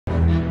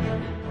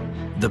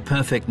The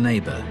perfect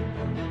neighbor,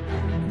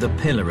 the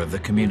pillar of the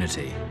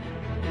community.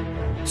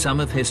 Some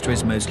of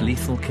history's most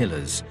lethal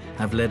killers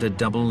have led a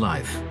double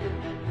life.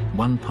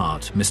 One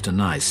part, Mr.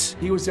 Nice.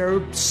 He was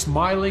there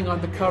smiling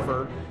on the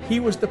cover. He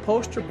was the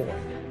poster boy.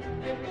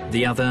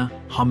 The other,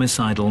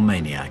 homicidal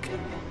maniac.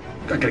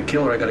 I gotta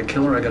kill her, I gotta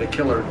kill her, I gotta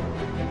kill her.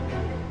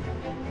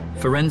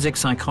 Forensic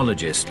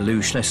psychologist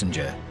Lou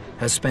Schlesinger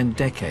has spent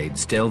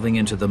decades delving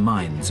into the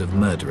minds of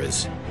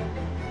murderers.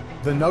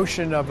 The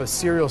notion of a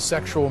serial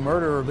sexual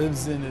murderer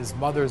lives in his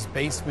mother's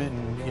basement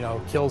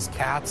and, kills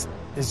cats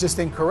is just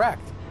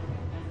incorrect.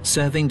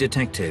 Serving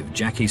detective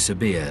Jackie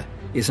Sabir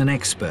is an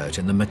expert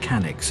in the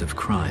mechanics of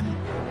crime.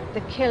 The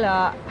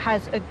killer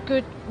has a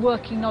good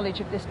working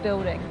knowledge of this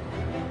building.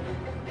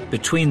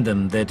 Between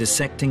them, they're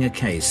dissecting a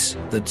case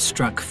that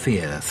struck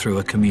fear through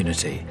a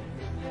community.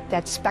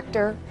 That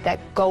specter, that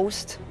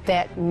ghost,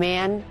 that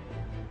man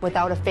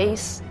without a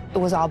face, it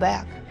was all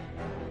back.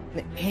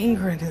 The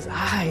anger in his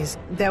eyes,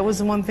 that was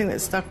the one thing that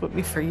stuck with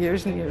me for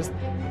years and years.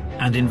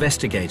 And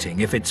investigating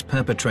if its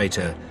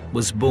perpetrator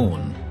was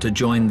born to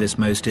join this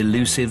most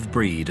elusive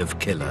breed of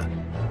killer.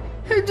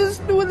 I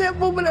just knew in that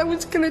moment I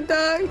was gonna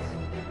die.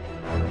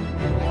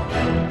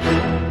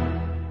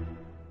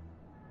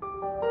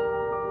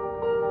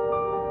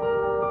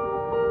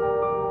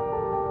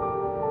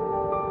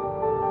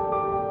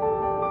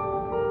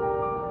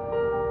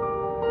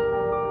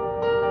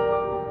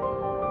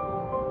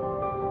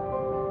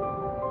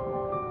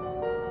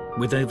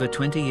 With over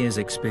 20 years'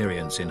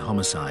 experience in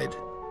homicide,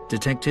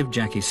 Detective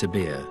Jackie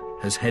Sabir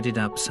has headed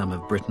up some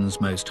of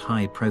Britain's most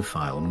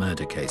high-profile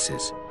murder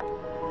cases.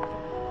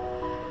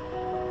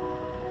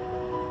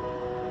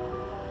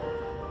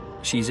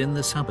 She's in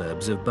the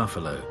suburbs of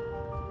Buffalo,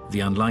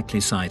 the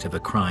unlikely site of a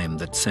crime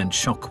that sent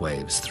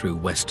shockwaves through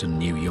western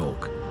New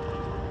York.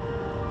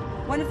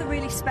 One of the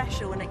really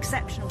special and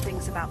exceptional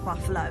things about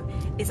Buffalo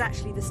is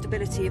actually the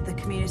stability of the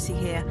community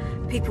here.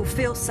 People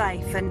feel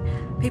safe, and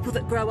people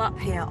that grow up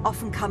here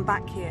often come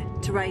back here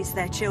to raise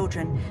their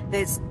children.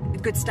 There's a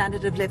good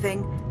standard of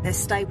living, there's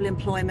stable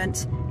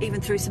employment,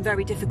 even through some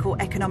very difficult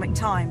economic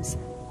times.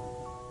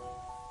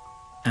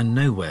 And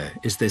nowhere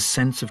is this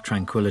sense of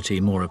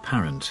tranquility more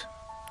apparent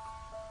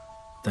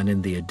than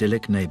in the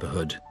idyllic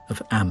neighborhood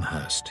of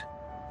Amherst.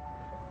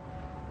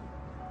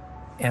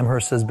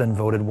 Amherst has been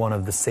voted one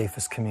of the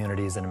safest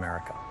communities in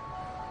America.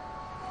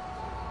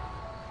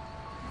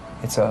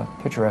 It's a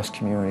picturesque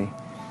community,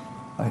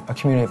 a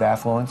community of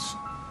affluence.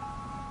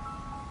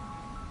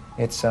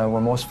 It's where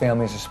most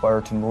families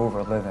aspire to move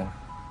or live in.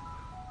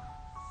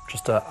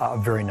 Just a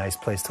very nice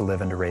place to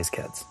live and to raise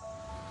kids.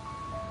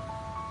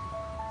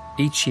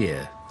 Each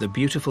year, the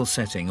beautiful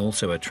setting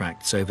also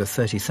attracts over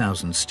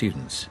 30,000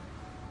 students.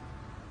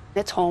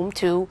 It's home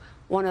to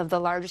one of the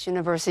largest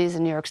universities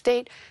in New York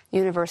State,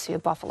 University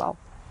of Buffalo.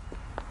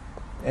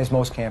 As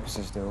most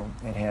campuses do,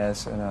 it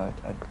has a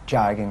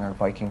jogging or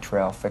biking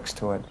trail fixed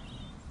to it.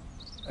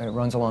 It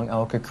runs along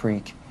Elka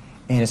Creek,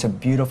 and it's a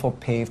beautiful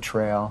paved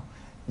trail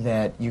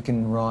that you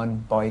can run,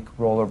 bike,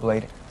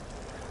 rollerblade.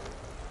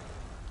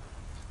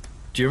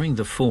 During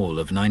the fall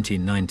of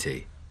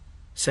 1990,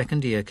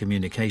 second-year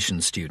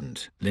communications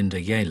student Linda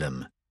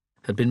Yalem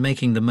had been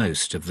making the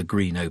most of the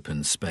green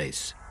open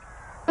space.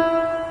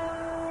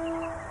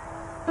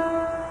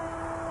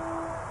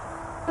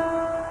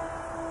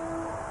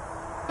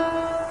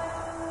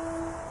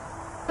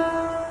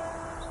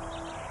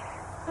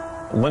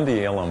 Linda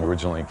Yalem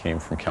originally came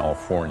from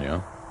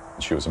California.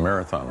 She was a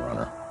marathon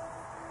runner.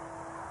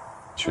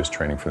 She was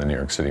training for the New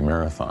York City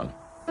Marathon.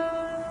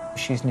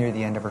 She's near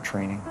the end of her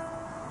training.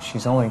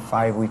 She's only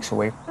 5 weeks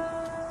away.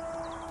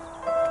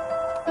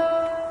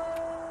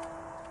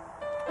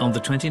 On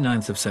the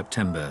 29th of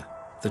September,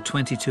 the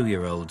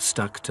 22-year-old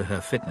stuck to her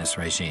fitness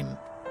regime.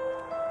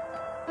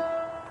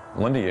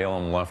 Linda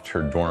Yalem left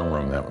her dorm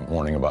room that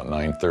morning about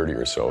 9:30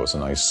 or so. It was a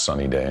nice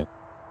sunny day.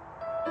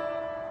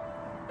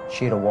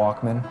 She had a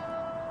Walkman.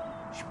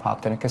 She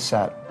popped in a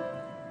cassette,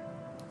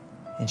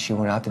 and she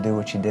went out to do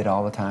what she did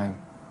all the time,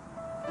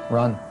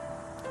 run.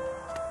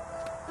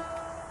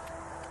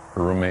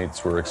 Her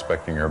roommates were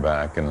expecting her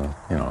back in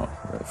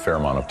a fair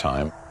amount of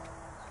time,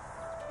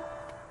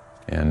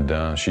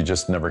 and she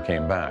just never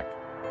came back.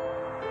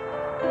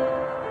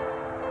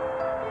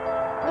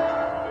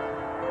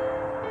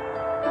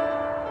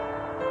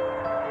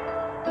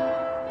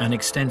 An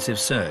extensive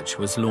search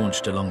was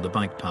launched along the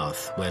bike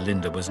path where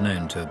Linda was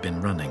known to have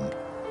been running.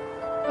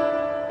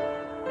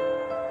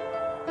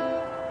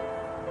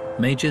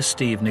 Major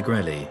Steve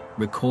Negrelli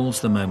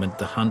recalls the moment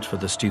the hunt for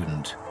the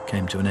student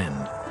came to an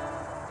end.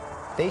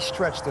 They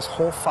stretched this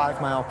whole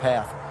 5-mile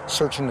path,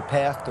 searching the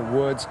path, the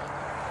woods,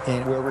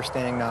 and where we're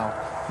standing now,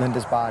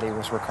 Linda's body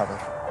was recovered.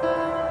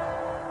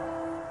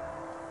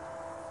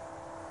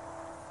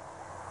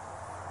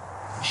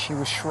 She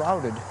was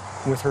shrouded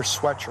with her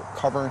sweatshirt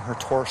covering her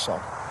torso.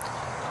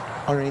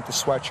 Underneath the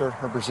sweatshirt,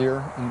 her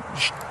brassiere and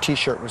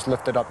t-shirt was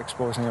lifted up,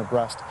 exposing her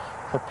breast.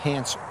 Her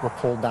pants were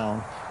pulled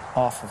down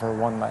off of her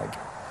one leg.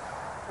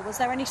 Was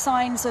there any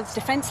signs of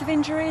defensive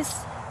injuries?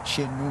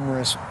 She had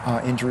numerous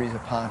injuries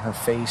upon her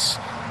face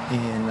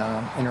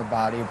in her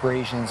body,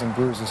 abrasions and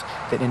bruises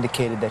that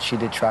indicated that she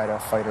did try to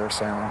fight her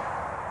assailant.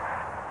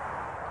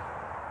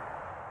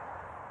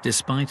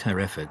 Despite her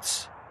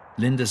efforts,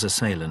 Linda's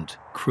assailant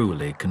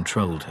cruelly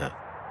controlled her.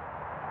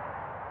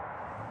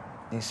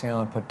 The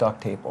assailant put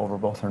duct tape over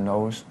both her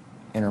nose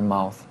and her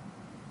mouth.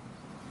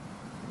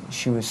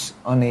 She was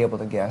unable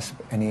to gasp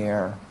any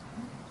air.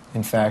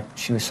 In fact,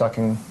 she was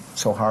sucking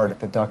so hard that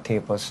the duct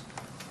tape was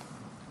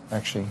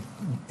actually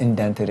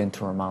indented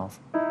into her mouth.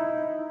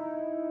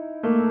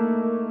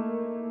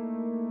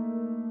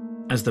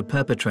 As the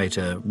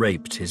perpetrator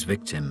raped his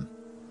victim,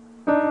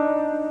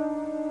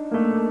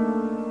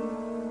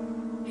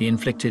 he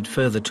inflicted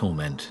further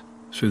torment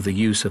through the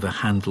use of a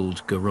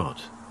handled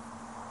garrote.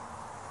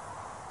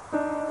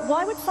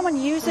 Why would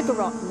someone use a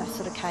garrote in that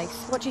sort of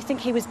case? What do you think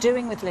he was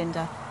doing with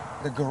Linda?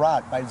 The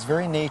garrote, by its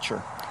very nature,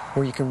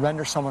 where you can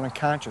render someone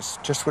unconscious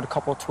just with a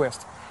couple of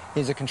twists,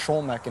 is a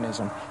control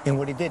mechanism. And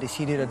what he did is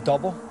he did a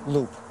double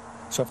loop.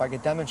 So if I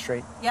could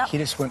demonstrate, he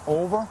just went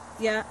over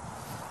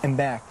and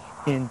back.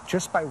 And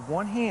just by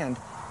one hand,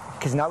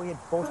 because now he had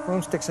both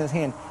broomsticks in his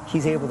hand,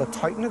 he's able to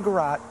tighten the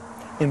garrote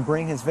and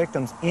bring his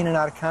victims in and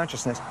out of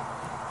consciousness.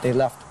 They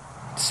left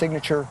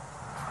signature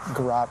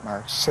garrote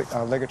marks,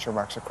 ligature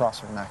marks across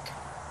her neck.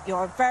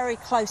 You're very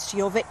close to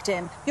your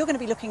victim. You're going to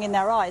be looking in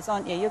their eyes,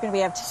 aren't you? You're going to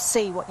be able to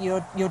see what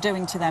you're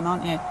doing to them,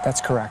 aren't you?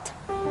 That's correct.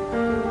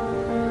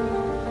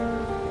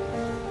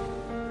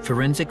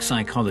 Forensic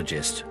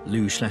psychologist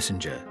Lou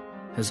Schlesinger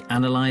has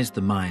analysed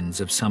the minds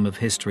of some of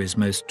history's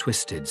most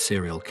twisted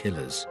serial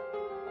killers.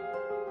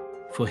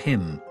 For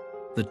him,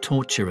 the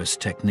torturous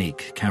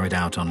technique carried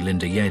out on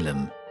Linda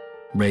Yalem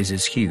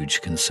raises huge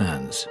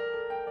concerns.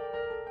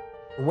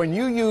 When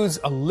you use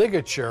a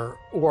ligature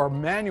or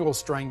manual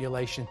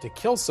strangulation to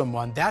kill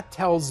someone, that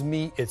tells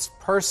me it's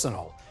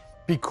personal,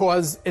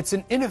 because it's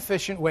an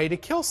inefficient way to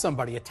kill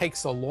somebody. It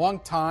takes a long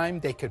time.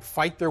 They could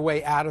fight their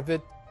way out of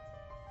it.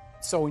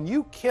 So when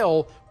you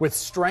kill with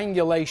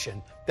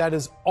strangulation, that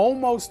is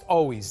almost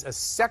always a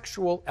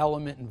sexual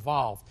element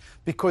involved,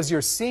 because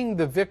you're seeing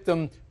the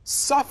victim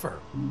suffer.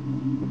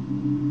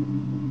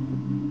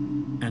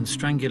 And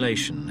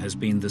strangulation has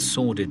been the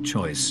sordid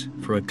choice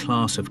for a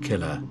class of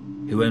killer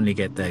who only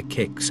get their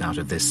kicks out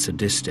of this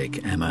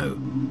sadistic MO.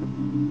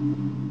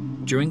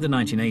 During the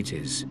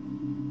 1980s,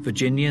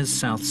 Virginia's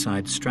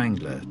Southside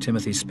strangler,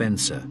 Timothy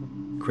Spencer,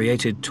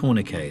 created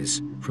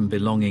tourniquets from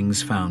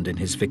belongings found in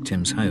his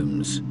victims'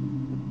 homes.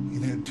 He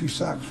had 2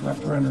 socks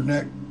wrapped around her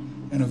neck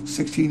and a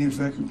 16-inch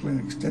vacuum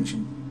cleaner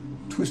extension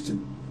twisted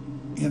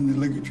in the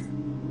ligature.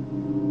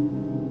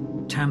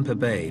 Tampa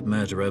Bay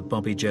murderer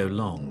Bobby Joe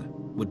Long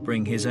would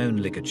bring his own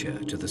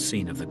ligature to the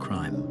scene of the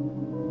crime.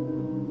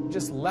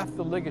 Just left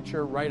the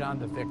ligature right on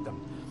the victim.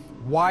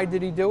 Why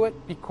did he do it?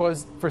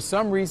 Because for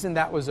some reason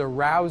that was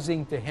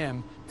arousing to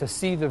him to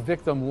see the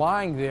victim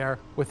lying there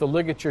with the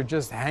ligature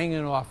just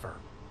hanging off her.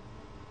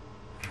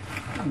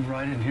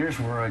 Right in here's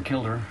where I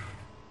killed her.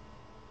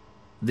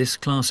 This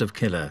class of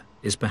killer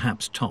is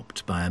perhaps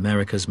topped by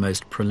America's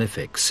most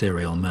prolific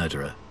serial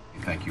murderer.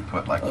 You think you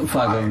put like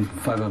five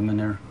of them in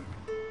there?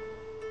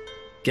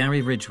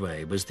 Gary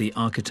Ridgway was the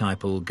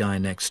archetypal guy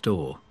next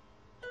door,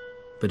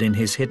 but in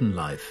his hidden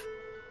life,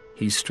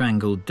 he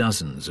strangled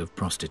dozens of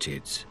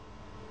prostitutes.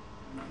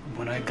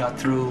 When I got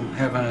through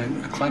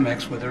having a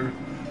climax with her,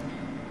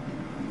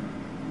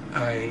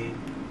 I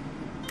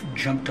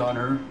jumped on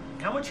her.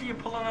 How much are you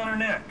pulling on her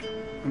neck?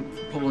 I'm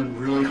pulling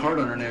really hard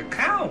on her neck.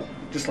 How?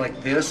 Just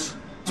like this.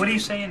 What are you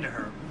saying to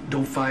her?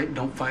 Don't fight,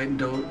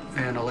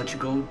 and I'll let you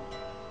go.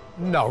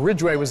 No,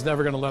 Ridgway was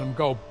never going to let him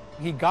go.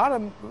 He got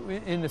him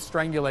in the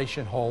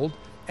strangulation hold,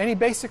 and he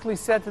basically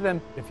said to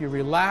them, if you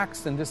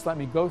relax and just let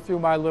me go through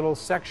my little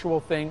sexual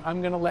thing,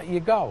 I'm going to let you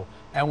go.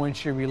 And when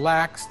she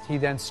relaxed, he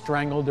then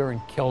strangled her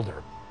and killed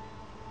her.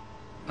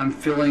 I'm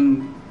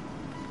feeling,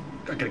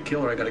 I gotta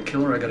kill her, I gotta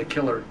kill her, I gotta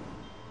kill her.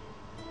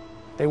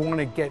 They want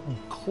to get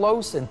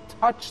close and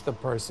touch the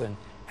person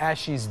as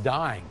she's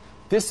dying.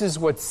 This is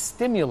what's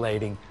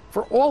stimulating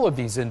for all of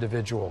these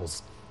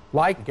individuals,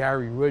 like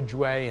Gary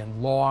Ridgway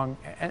and Long,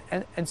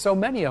 and so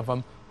many of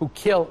them who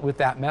kill with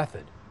that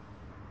method.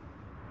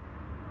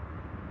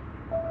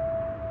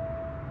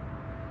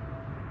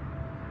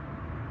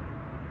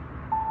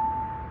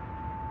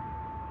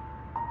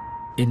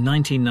 In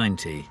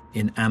 1990,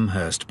 in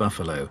Amherst,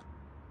 Buffalo,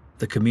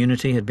 the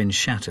community had been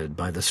shattered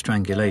by the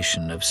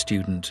strangulation of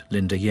student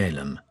Linda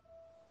Yalem.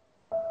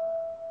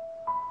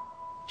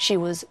 She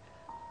was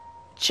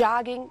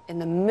jogging in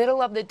the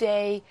middle of the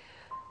day.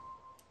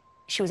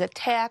 She was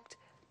attacked.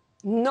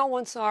 No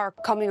one saw her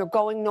coming or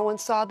going. No one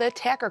saw the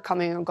attacker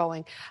coming or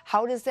going.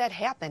 How does that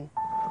happen?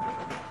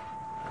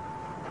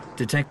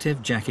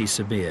 Detective Jackie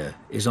Sabir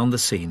is on the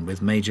scene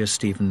with Major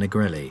Stephen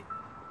Negrelli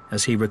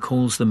as he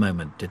recalls the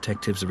moment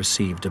detectives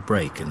received a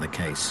break in the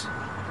case.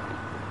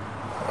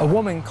 A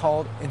woman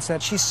called and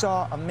said she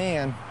saw a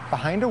man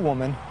behind a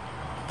woman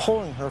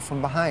pulling her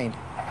from behind,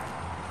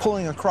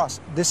 pulling across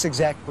this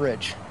exact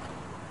bridge.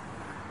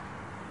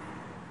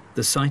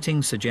 The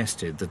sighting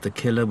suggested that the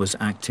killer was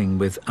acting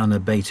with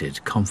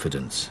unabated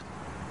confidence.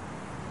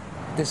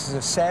 This is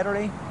a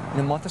Saturday in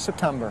the month of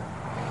September.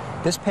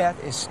 This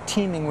path is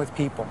teeming with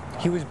people.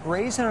 He was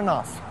brazen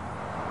enough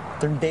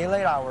during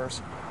daylight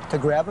hours to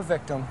grab a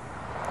victim,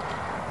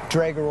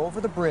 drag her over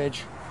the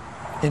bridge,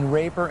 and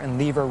rape her and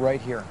leave her right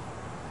here.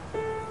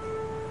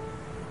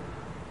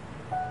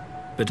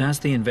 But as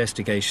the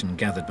investigation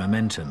gathered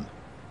momentum,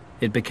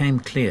 it became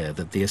clear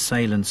that the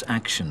assailant's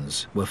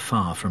actions were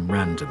far from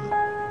random.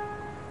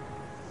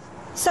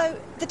 So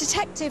the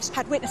detectives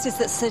had witnesses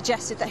that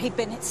suggested that he'd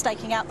been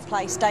staking out the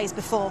place days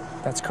before.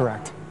 That's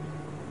correct.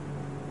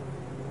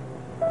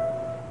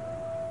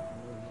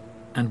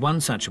 And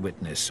one such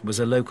witness was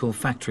a local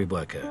factory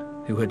worker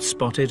who had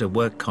spotted a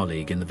work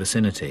colleague in the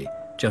vicinity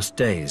just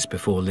days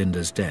before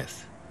Linda's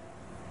death.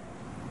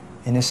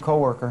 And this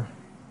co-worker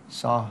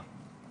saw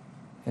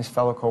his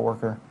fellow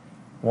co-worker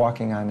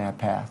walking on that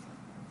path.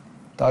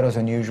 Thought it was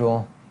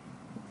unusual,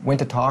 went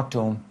to talk to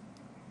him,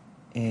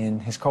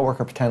 and his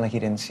co-worker pretended like he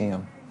didn't see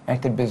him.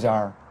 Acted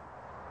bizarre.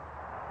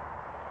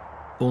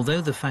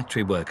 Although the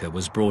factory worker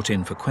was brought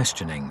in for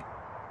questioning,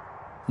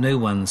 no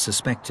one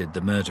suspected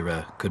the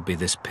murderer could be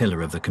this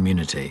pillar of the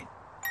community.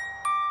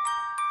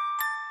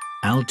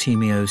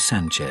 Altemio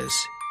Sanchez.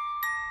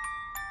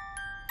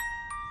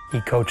 He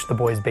coached the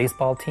boys'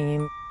 baseball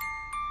team.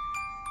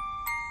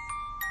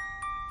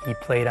 He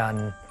played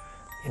on,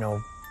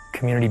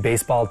 community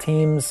baseball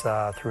teams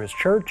through his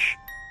church.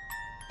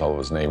 All of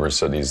his neighbors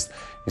said he's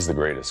the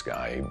greatest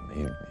guy.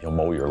 He'll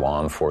mow your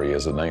lawn for you. He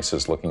has the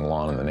nicest looking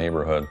lawn in the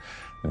neighborhood.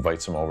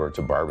 Invites him over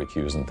to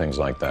barbecues and things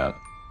like that.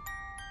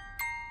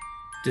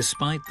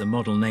 Despite the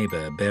model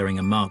neighbor bearing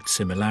a marked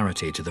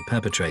similarity to the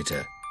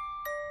perpetrator,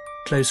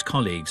 close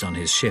colleagues on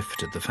his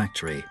shift at the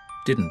factory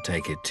didn't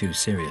take it too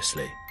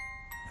seriously.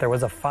 There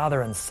was a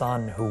father and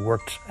son who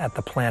worked at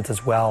the plant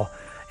as well,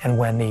 and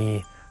when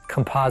the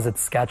composite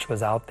sketch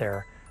was out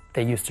there,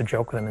 they used to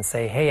joke with him and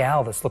say, "Hey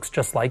Al, this looks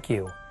just like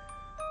you."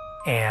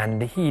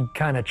 And he'd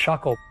kind of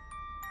chuckle.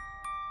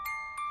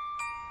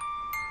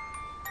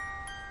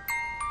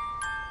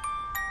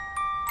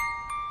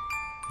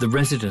 The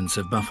residents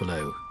of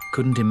Buffalo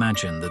couldn't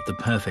imagine that the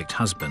perfect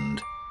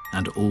husband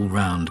and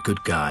all-round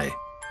good guy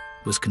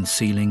was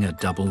concealing a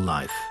double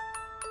life.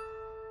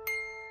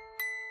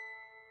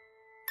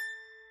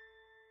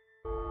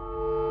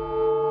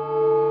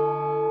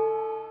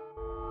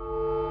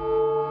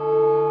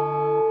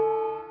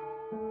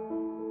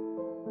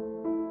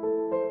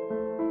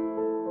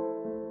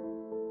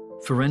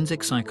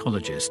 Forensic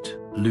psychologist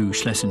Lou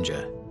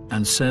Schlesinger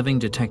and serving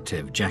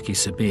detective Jackie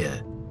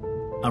Sabir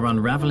are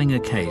unraveling a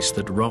case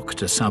that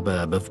rocked a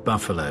suburb of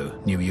Buffalo,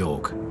 New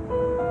York.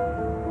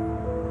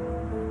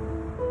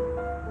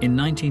 In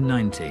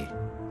 1990,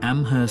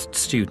 Amherst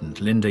student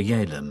Linda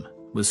Yalem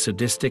was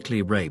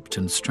sadistically raped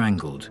and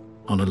strangled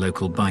on a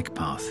local bike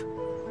path.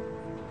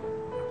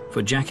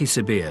 For Jackie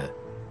Sabir,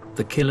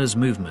 the killer's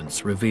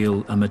movements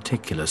reveal a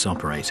meticulous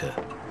operator.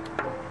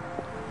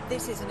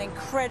 This is an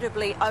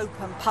incredibly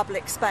open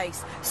public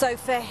space, so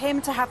for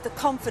him to have the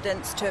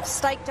confidence to have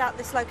staked out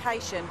this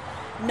location,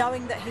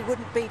 knowing that he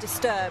wouldn't be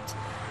disturbed,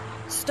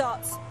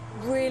 starts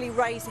really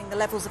raising the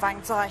levels of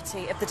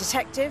anxiety of the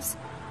detectives.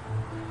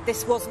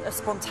 This wasn't a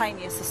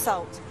spontaneous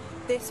assault.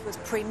 This was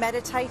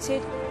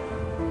premeditated.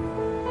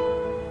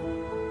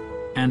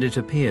 And it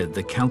appeared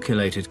the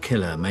calculated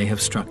killer may have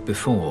struck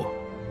before.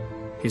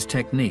 His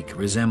technique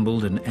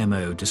resembled an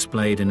MO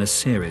displayed in a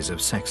series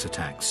of sex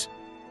attacks,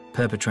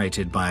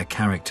 perpetrated by a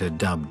character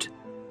dubbed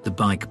the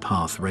Bike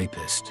Path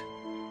Rapist.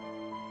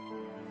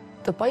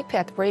 The Bike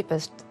Path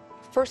Rapist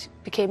first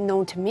became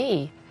known to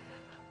me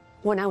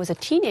when I was a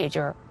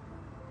teenager.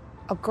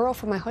 A girl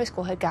from my high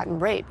school had gotten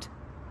raped.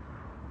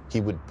 He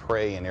would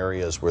prey in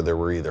areas where there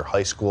were either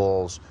high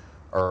schools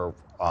or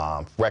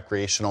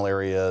recreational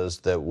areas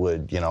that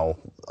would,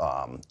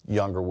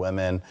 younger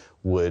women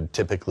would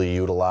typically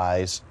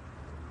utilize.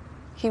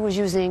 He was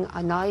using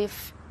a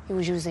knife, he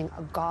was using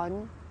a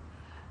gun,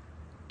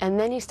 and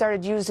then he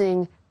started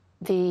using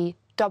the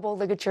double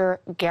ligature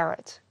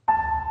garrote.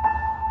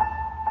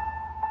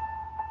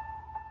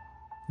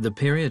 The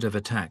period of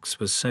attacks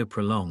was so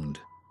prolonged,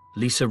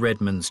 Lisa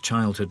Redmond's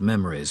childhood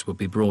memories would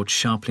be brought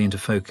sharply into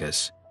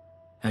focus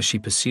as she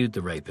pursued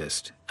the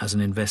rapist as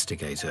an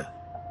investigator.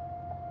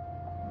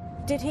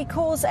 Did he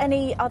cause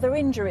any other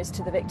injuries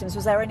to the victims?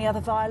 Was there any other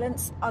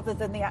violence other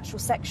than the actual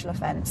sexual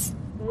offence?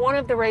 One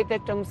of the rape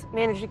victims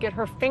managed to get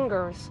her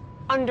fingers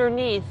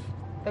underneath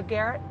the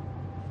garrote,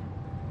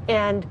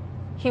 and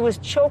he was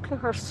choking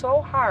her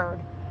so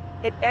hard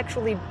it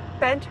actually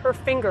bent her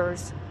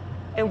fingers,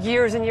 and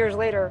years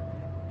later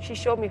she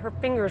showed me her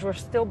fingers were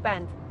still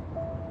bent.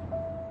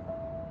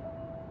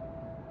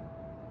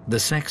 The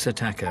sex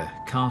attacker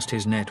cast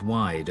his net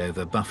wide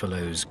over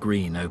Buffalo's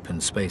green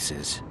open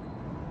spaces.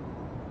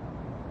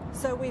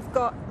 So we've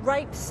got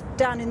rapes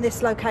down in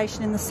this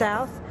location in the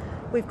south,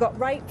 we've got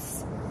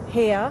rapes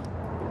here,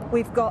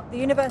 we've got the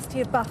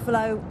University of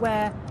Buffalo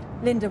where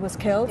Linda was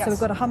killed, yes. So we've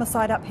got a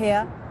homicide up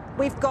here.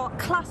 We've got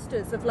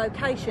clusters of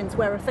locations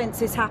where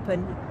offences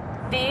happen.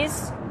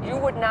 These you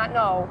would not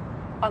know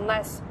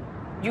unless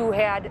you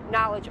had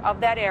knowledge of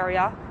that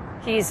area.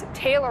 He's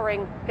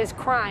tailoring his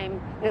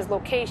crime, his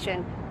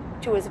location,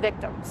 to his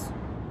victims.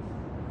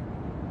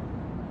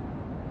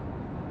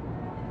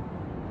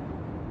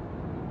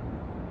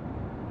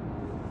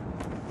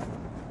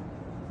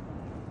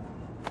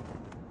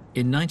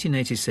 In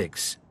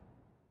 1986,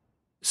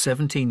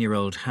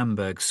 17-year-old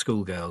Hamburg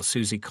schoolgirl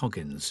Susie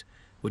Coggins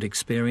would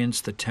experience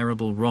the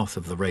terrible wrath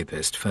of the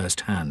rapist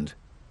firsthand.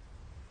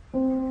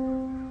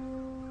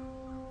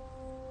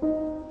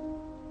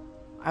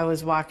 I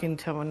was walking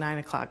to a 9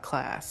 o'clock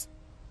class.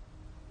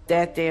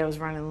 That day I was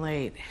running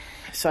late,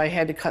 so I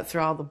had to cut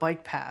through all the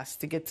bike paths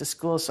to get to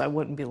school so I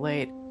wouldn't be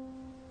late.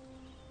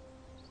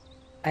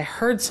 I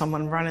heard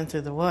someone running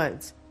through the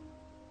woods.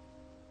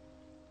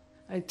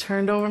 I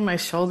turned over my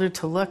shoulder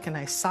to look, and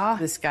I saw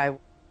this guy.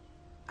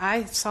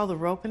 I saw the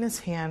rope in his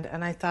hand,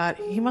 and I thought,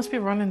 he must be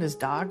running his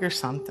dog or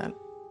something.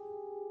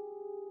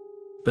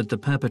 But the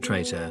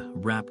perpetrator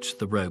wrapped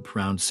the rope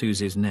round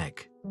Susie's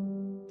neck,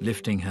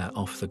 lifting her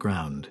off the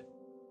ground.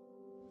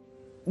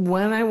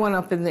 When I went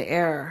up in the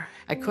air,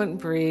 I couldn't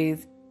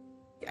breathe.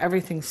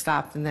 Everything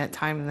stopped in that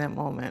time, in that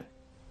moment.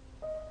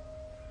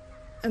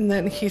 And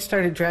then he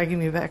started dragging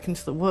me back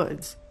into the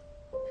woods.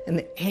 And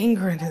the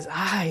anger in his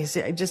eyes,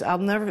 I'll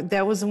never,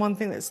 that was the one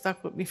thing that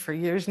stuck with me for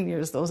years and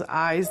years, those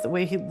eyes, the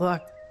way he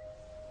looked.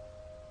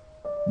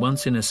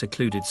 Once in a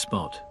secluded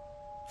spot,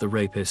 the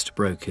rapist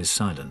broke his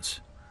silence.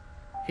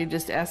 He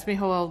just asked me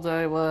how old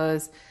I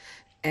was,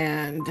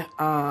 and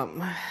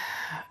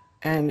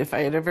if I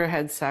had ever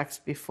had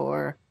sex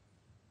before.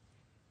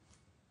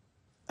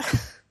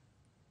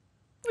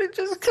 I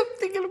just kept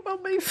thinking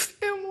about my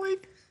family.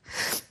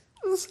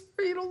 I'm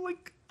sorry,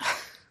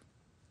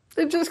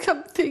 I just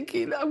kept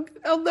thinking,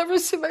 I'll never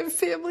see my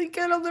family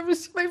again, I'll never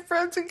see my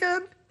friends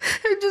again.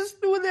 I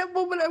just knew in that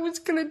moment I was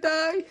gonna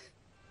die.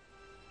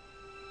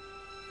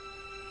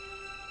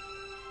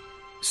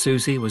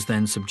 Susie was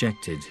then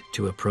subjected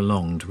to a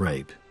prolonged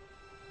rape.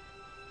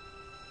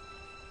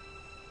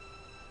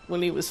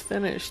 When he was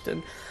finished,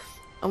 and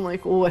I'm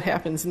like, well, what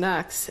happens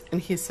next?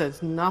 And he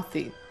says,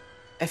 nothing.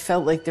 I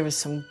felt like there was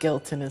some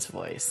guilt in his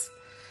voice.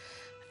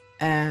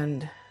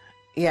 And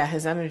yeah,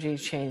 his energy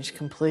changed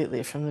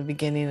completely from the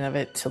beginning of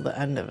it till the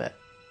end of it.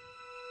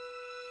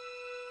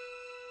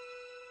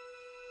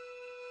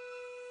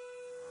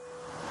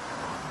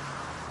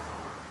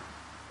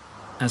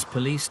 As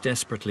police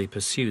desperately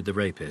pursued the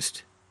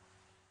rapist,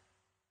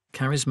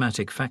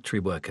 charismatic factory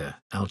worker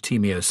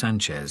Altemio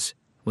Sanchez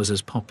was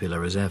as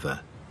popular as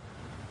ever.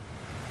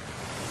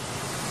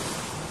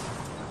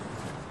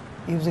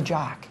 He was a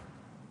jock.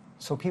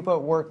 So people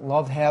at work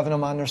loved having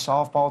him on their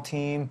softball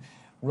team,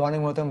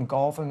 running with him,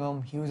 golfing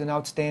him. He was an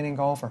outstanding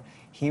golfer.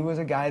 He was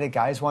a guy that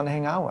guys wanted to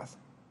hang out with.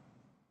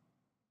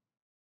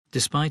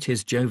 Despite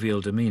his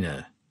jovial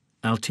demeanor,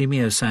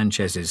 Altemio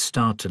Sanchez's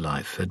start to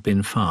life had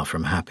been far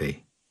from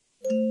happy.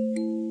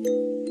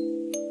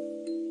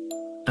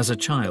 As a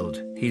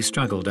child, he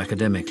struggled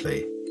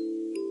academically,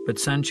 but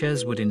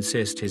Sanchez would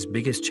insist his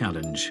biggest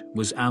challenge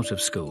was out of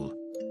school,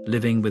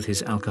 living with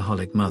his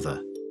alcoholic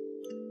mother.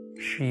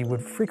 She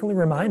would frequently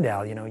remind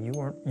Al, you know, you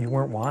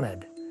weren't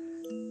wanted.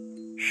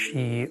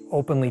 She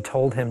openly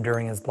told him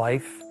during his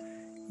life,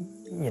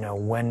 you know,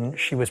 when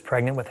she was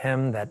pregnant with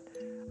him, that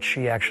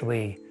she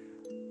actually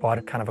bought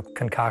a kind of a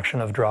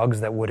concoction of drugs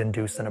that would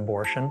induce an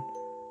abortion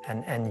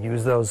and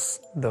use those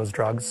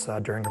drugs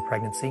during her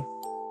pregnancy.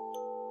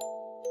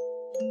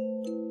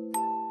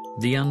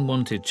 The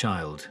unwanted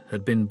child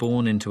had been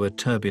born into a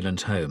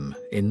turbulent home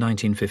in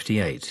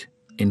 1958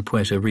 in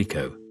Puerto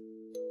Rico.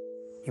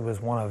 He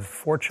was one of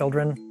 4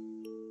 children.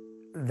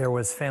 There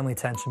was family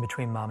tension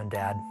between mom and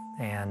dad,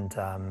 and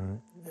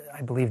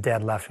I believe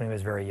dad left when he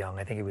was very young.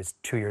 I think he was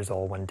 2 years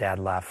old when dad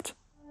left.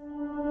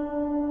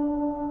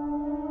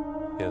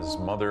 His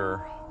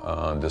mother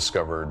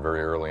discovered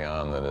very early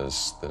on that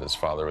his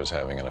father was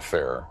having an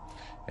affair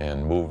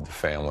and moved the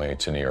family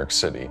to New York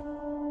City.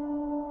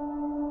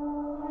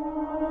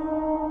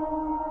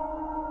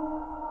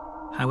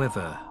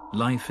 However,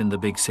 life in the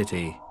big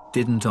city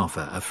didn't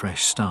offer a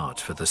fresh start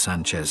for the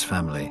Sanchez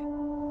family.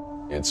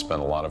 He had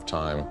spent a lot of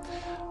time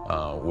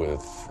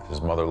with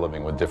his mother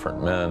living with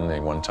different men. He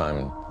one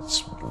time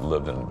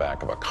lived in the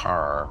back of a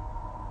car.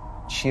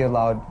 She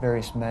allowed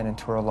various men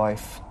into her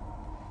life.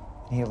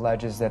 He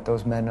alleges that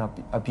those men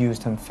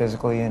abused him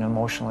physically and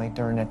emotionally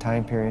during that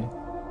time period.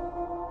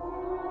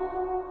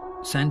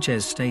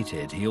 Sanchez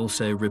stated he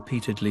also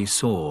repeatedly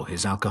saw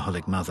his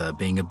alcoholic mother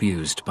being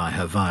abused by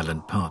her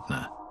violent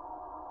partner.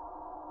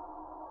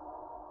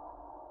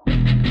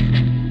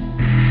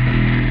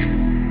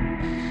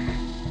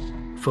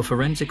 For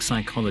forensic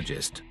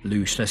psychologist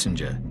Lou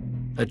Schlesinger,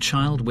 a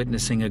child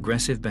witnessing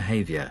aggressive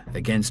behavior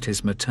against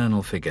his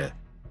maternal figure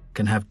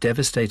can have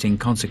devastating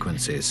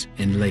consequences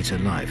in later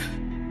life.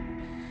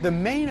 The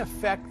main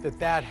effect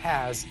that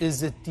has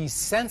is it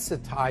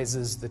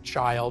desensitizes the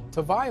child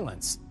to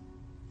violence.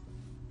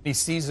 He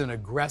sees an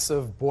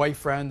aggressive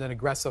boyfriend, an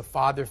aggressive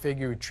father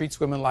figure who treats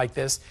women like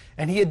this,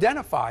 and he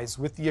identifies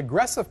with the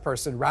aggressive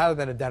person rather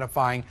than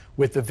identifying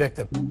with the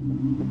victim.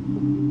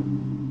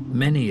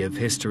 Many of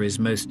history's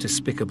most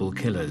despicable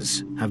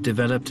killers have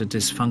developed a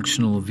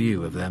dysfunctional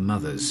view of their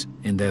mothers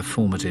in their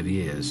formative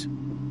years.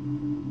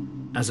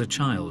 As a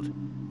child,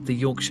 the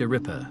Yorkshire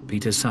Ripper,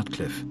 Peter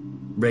Sutcliffe,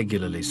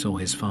 regularly saw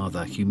his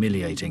father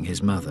humiliating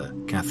his mother,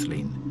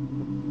 Kathleen.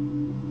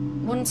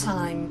 One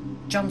time,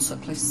 John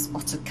Sutcliffe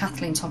spotted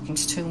Kathleen talking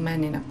to two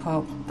men in a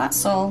pub.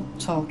 That's all,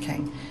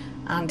 talking,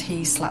 and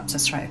he slapped her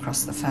straight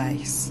across the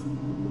face.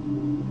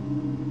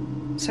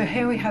 So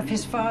here we have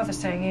his father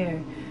saying, you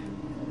know,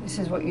 this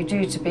is what you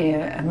do to be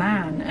a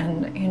man,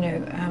 and, you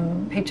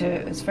know, Peter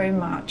is very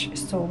much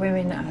saw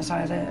women as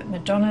either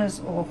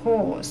Madonnas or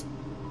whores.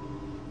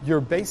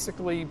 You're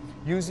basically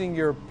using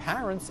your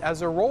parents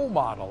as a role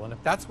model, and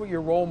if that's what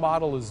your role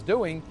model is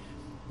doing,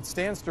 it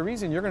stands to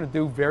reason you're going to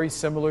do very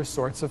similar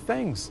sorts of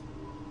things.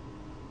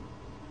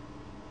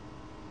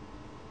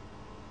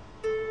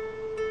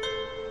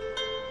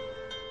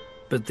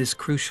 But this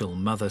crucial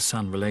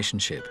mother-son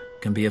relationship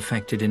can be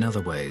affected in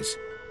other ways.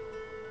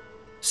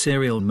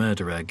 Serial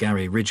murderer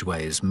Gary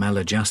Ridgway's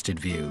maladjusted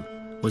view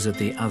was at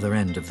the other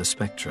end of the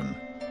spectrum.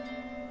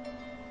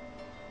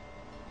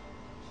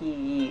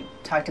 He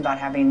talked about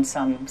having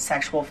some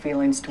sexual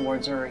feelings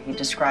towards her. He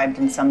described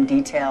in some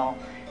detail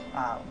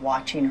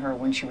watching her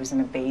when she was in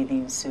a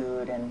bathing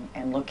suit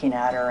and looking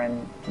at her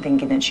and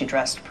thinking that she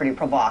dressed pretty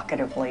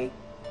provocatively.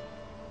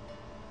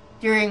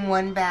 During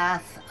one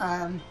bath,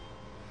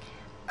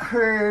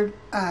 her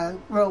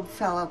robe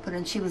fell open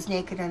and she was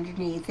naked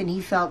underneath, and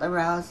he felt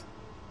aroused.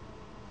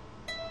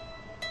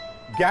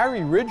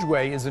 Gary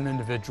Ridgway is an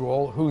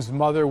individual whose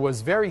mother was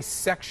very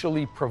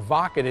sexually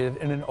provocative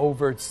in an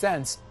overt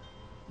sense.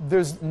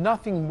 There's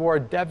nothing more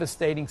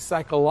devastating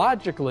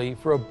psychologically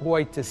for a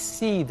boy to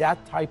see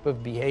that type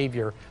of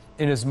behavior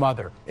in his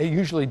mother. It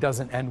usually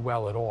doesn't end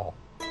well at all.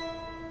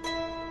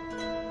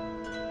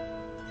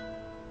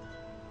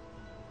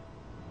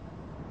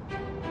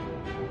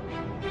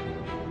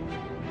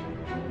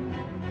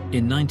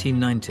 In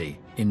 1990,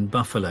 in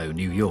Buffalo,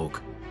 New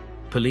York,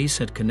 police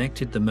had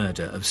connected the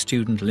murder of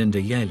student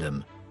Linda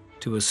Yalem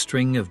to a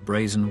string of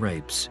brazen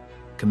rapes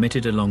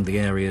committed along the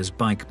area's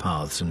bike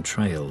paths and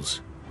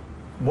trails.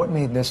 What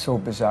made this so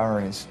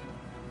bizarre is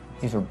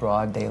these were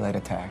broad daylight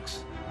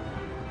attacks.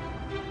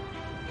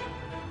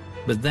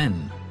 But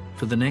then,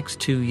 for the next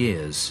 2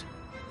 years,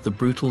 the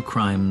brutal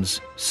crimes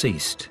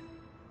ceased.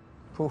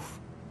 Poof.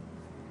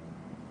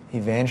 He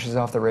vanishes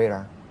off the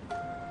radar.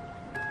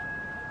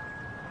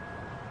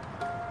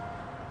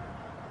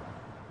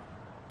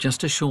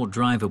 Just a short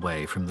drive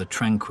away from the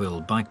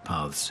tranquil bike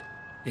paths,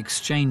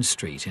 Exchange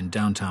Street in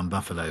downtown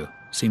Buffalo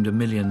seemed a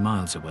million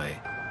miles away.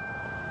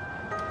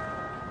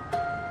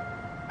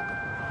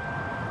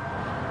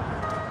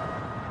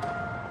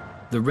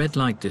 The red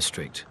light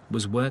district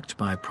was worked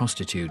by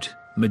prostitute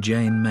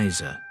Majane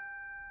Mazer.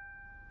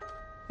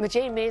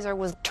 Majane Mazer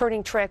was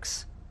turning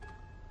tricks.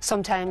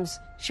 Sometimes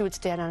she would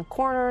stand on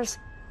corners.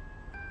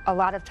 A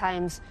lot of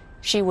times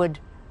she would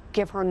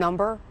give her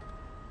number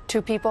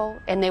to people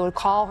and they would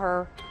call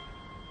her.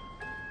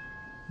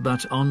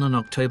 But on an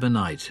October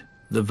night,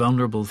 the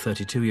vulnerable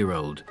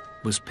 32-year-old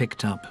was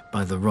picked up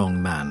by the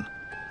wrong man.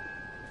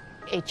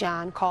 A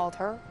John called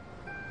her.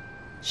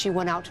 She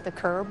went out to the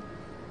curb,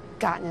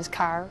 got in his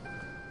car,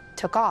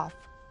 took off.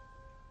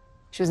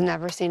 She was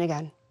never seen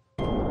again.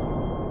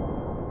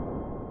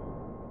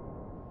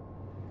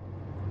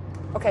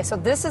 Okay, so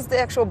this is the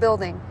actual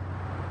building.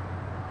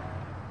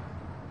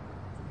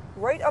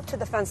 Right up to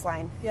the fence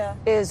line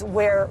is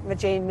where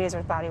Majane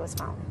Mazer's body was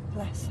found.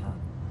 Bless her.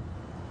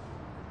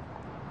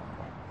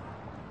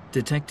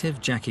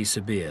 Detective Jackie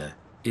Sabir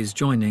is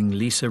joining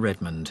Lisa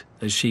Redmond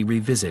as she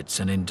revisits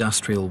an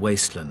industrial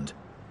wasteland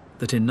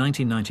that in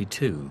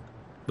 1992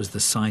 was the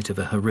site of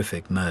a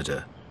horrific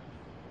murder.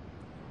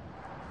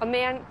 A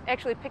man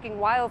actually picking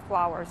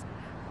wildflowers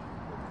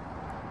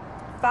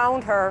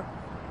found her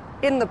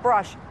in the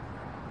brush.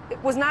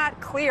 It was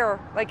not clear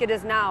like it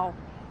is now.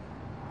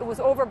 It was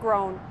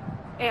overgrown,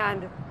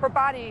 and her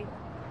body,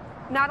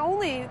 not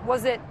only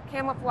was it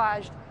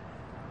camouflaged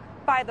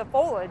by the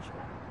foliage,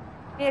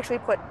 he actually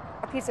put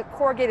a piece of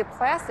corrugated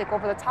plastic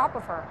over the top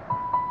of her.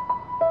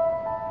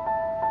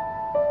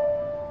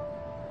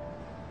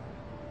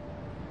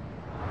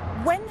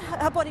 When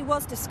her body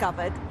was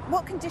discovered,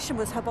 what condition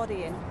was her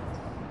body in?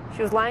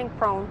 She was lying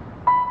prone.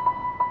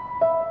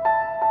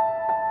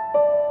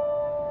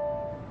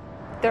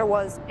 There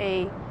was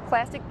a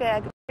plastic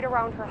bag right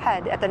around her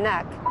head at the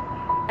neck,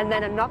 and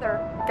then another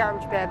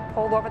garbage bag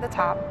pulled over the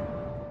top.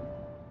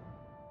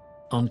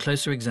 On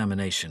closer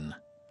examination,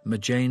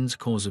 Majane's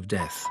cause of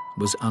death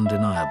was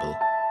undeniable.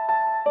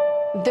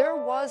 There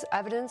was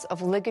evidence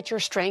of ligature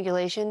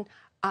strangulation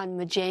on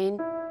Majane.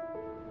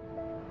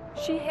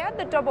 She had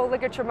the double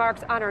ligature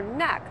marks on her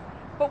neck,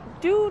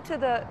 but due to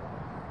the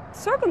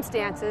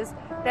circumstances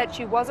that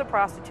she was a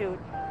prostitute,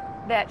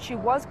 that she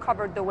was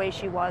covered the way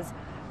she was,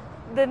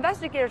 the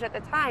investigators at the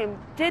time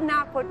did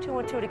not put two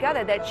and two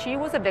together that she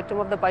was a victim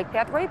of the bike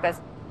path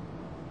rapist.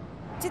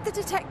 Did the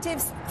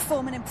detectives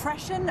form an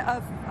impression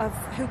of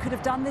who could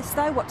have done this,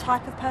 though? What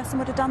type of person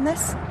would have done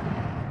this?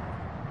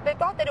 They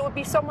thought that it would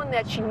be someone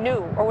that she knew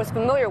or was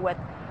familiar with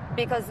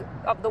because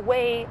of the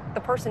way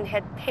the person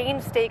had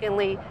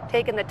painstakingly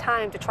taken the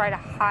time to try to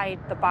hide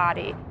the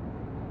body.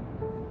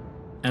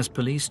 As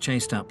police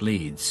chased up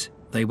leads,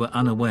 they were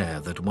unaware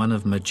that one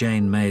of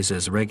Majane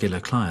Meza's regular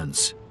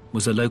clients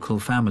was a local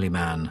family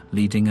man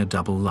leading a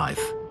double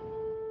life,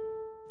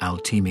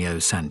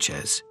 Altemio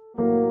Sanchez.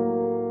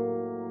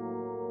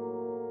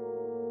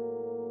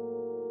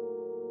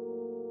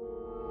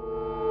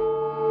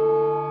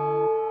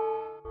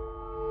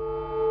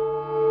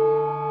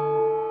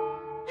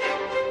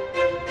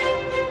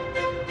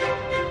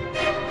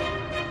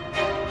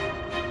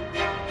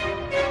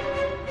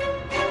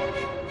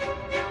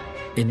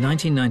 In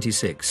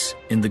 1996,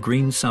 in the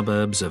green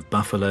suburbs of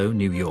Buffalo,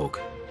 New York,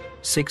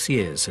 6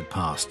 years had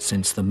passed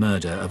since the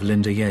murder of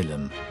Linda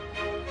Yalem.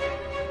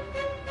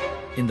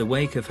 In the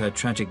wake of her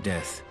tragic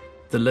death,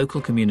 the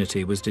local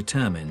community was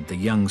determined the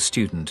young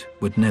student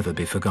would never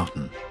be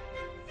forgotten.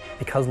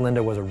 Because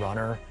Linda was a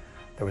runner,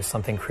 there was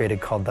something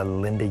created called the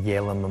Linda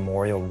Yalem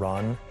Memorial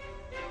Run.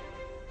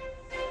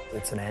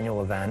 It's an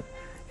annual event,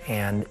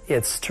 and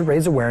it's to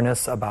raise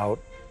awareness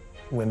about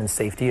women's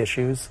safety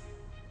issues.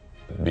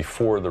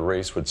 Before the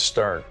race would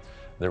start,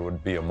 there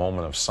would be a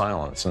moment of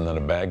silence, and then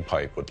a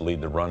bagpipe would lead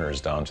the runners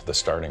down to the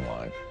starting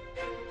line.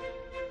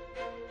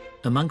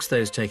 Amongst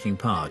those taking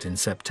part in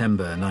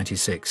September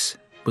 '96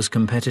 was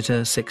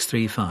competitor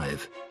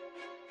 635,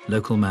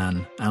 local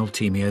man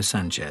Altemio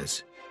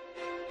Sanchez.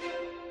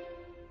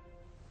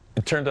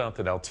 It turned out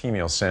that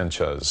Altemio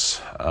Sanchez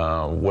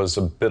was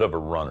a bit of a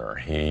runner.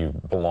 He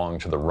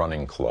belonged to the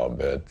running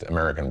club at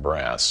American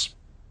Brass.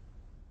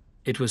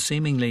 It was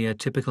seemingly a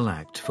typical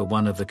act for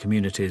one of the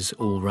community's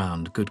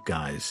all-round good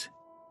guys.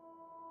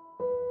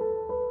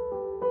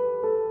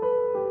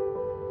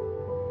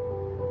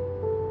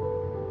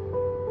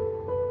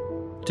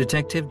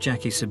 Detective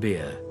Jackie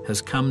Sabir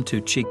has come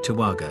to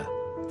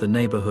Cheektowaga, the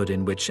neighborhood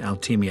in which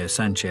Altemio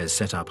Sanchez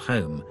set up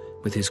home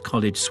with his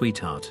college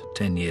sweetheart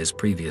 10 years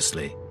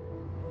previously.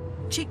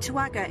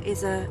 Cheektowaga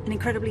is an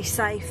incredibly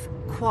safe,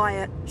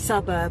 quiet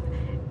suburb,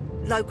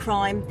 low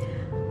crime,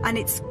 and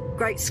it's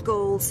great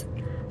schools.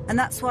 And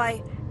that's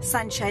why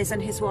Sanchez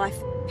and his wife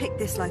picked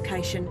this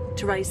location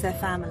to raise their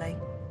family.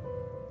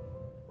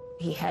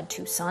 He had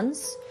 2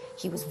 sons.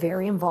 He was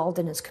very involved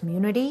in his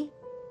community.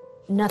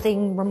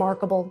 Nothing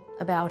remarkable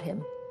about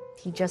him.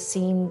 He just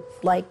seemed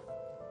like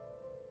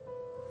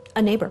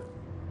a neighbor.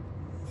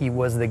 He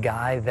was the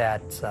guy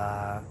that,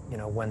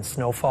 when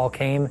snowfall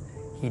came,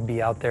 he'd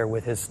be out there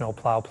with his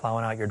snowplow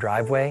plowing out your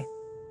driveway.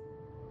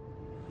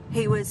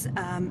 He was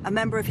a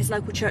member of his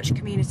local church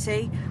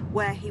community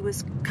where he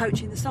was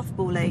coaching the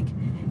softball league.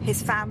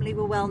 His family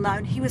were well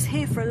known. He was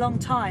here for a long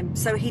time,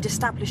 so he'd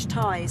established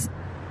ties.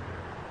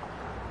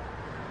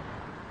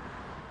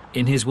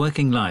 In his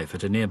working life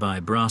at a nearby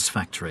brass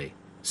factory,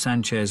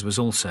 Sanchez was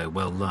also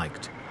well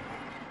liked.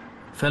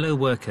 Fellow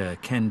worker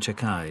Ken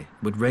Chakai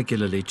would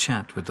regularly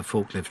chat with the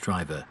forklift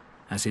driver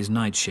as his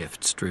night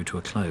shifts drew to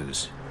a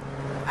close.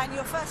 And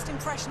your first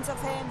impressions of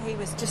him? He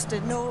was just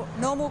a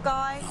normal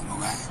guy? Normal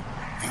guy.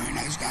 Very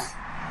nice guy.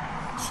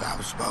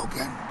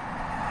 Soft-spoken.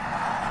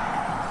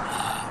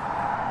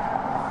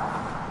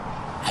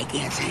 I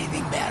can't say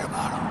anything bad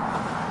about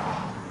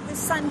him. Was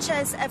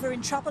Sanchez ever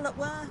in trouble at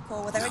work,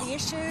 or were there any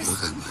issues? He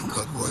was a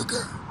good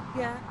worker.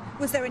 Yeah.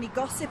 Was there any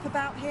gossip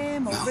about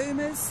him, or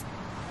rumours?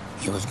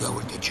 He was good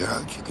with the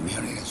church, the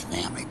community, his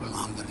family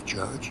belonged to the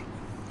church.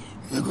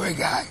 He's a great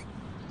guy.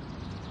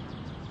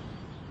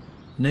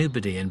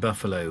 Nobody in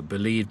Buffalo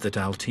believed that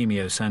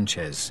Altemio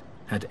Sanchez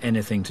had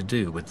anything to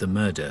do with the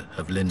murder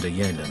of Linda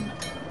Yalem.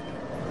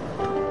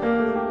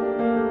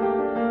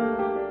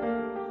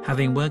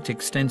 Having worked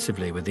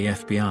extensively with the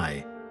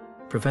FBI,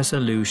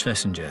 Professor Lou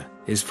Schlesinger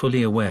is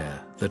fully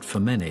aware that for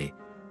many,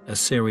 a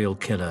serial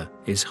killer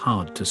is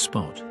hard to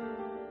spot.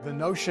 The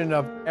notion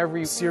of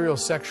every serial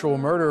sexual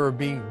murderer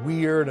being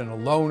weird and a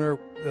loner,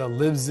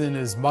 lives in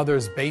his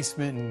mother's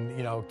basement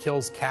and,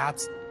 kills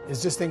cats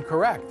is just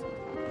incorrect.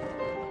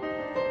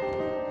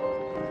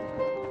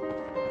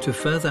 To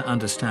further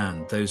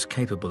understand those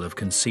capable of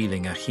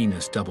concealing a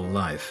heinous double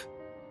life,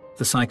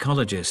 the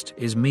psychologist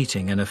is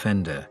meeting an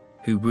offender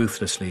who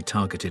ruthlessly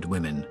targeted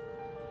women.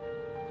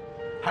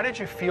 How did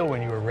you feel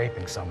when you were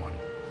raping someone?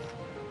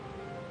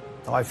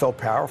 Oh, I felt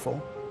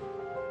powerful.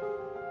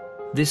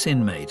 This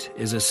inmate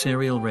is a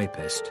serial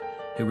rapist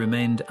who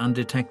remained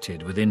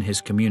undetected within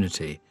his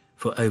community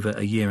for over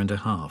a year and a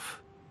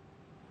half.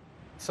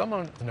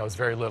 Someone knows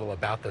very little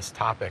about this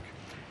topic.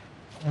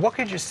 What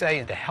could you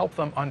say to help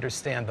them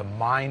understand the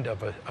mind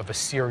of a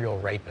serial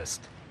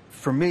rapist?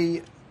 For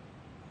me,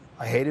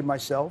 I hated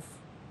myself.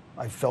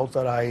 I felt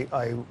that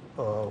I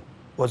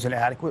wasn't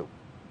adequate.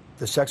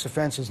 The sex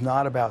offense is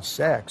not about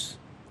sex.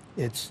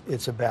 It's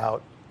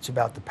about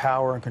the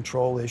power and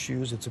control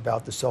issues. It's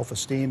about the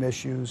self-esteem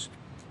issues.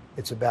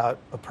 It's about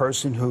a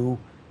person who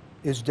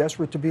is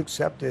desperate to be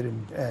accepted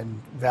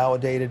and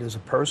validated as a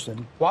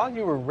person. While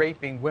you were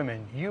raping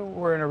women, you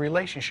were in a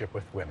relationship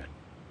with women.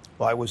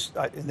 Well,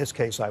 in this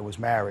case, I was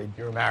married.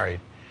 You were married.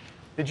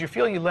 Did you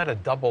feel you led a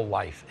double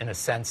life in a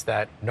sense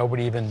that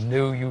nobody even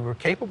knew you were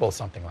capable of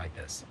something like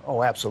this?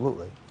 Oh,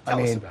 absolutely.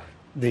 Tell us about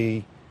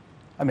it.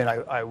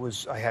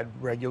 I had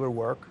regular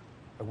work.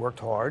 I worked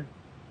hard.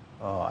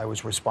 I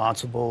was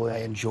responsible. I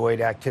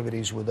enjoyed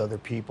activities with other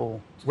people.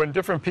 When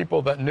different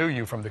people that knew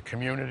you from the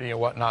community and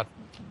whatnot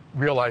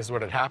realized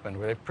what had happened,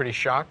 were they pretty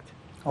shocked?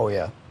 Oh,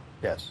 yeah.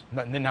 Yes.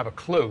 Didn't have a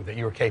clue that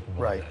you were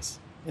capable of this.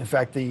 In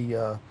fact,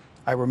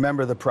 I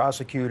remember the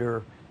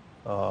prosecutor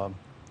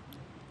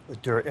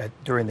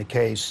during the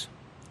case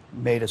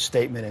made a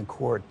statement in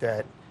court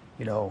that,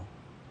 you know,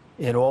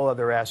 in all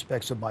other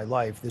aspects of my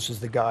life, this is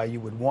the guy you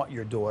would want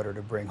your daughter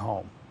to bring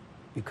home,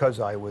 because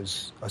I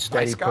was a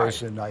steady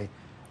person.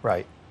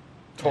 Right.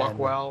 Talk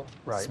well,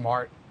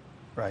 smart.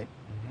 Right.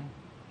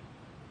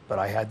 But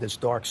I had this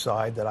dark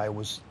side that I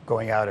was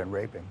going out and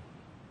raping.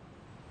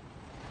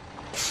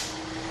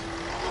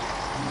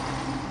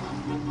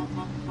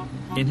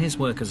 In his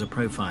work as a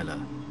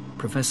profiler,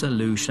 Professor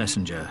Lou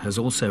Schlesinger has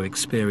also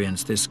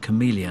experienced this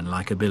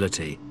chameleon-like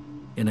ability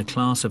in a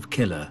class of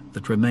killer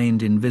that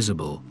remained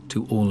invisible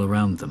to all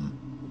around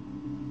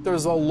them.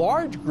 There's a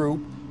large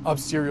group of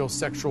serial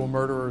sexual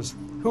murderers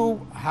who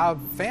have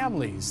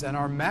families and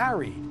are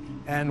married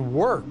and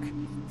work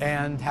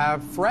and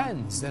have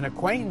friends and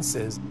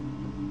acquaintances.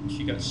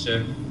 She got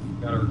sick,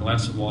 got her a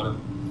glass of water,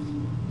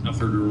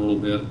 comforted her a little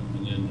bit,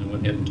 and then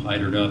went ahead and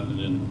tied her up, and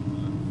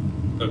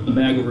then put the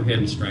bag over her head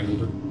and strangled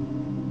her.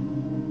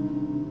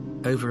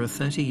 Over a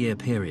 30-year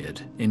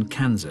period in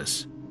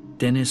Kansas,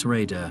 Dennis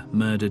Rader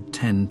murdered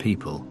 10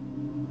 people.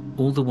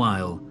 All the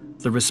while,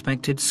 the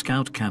respected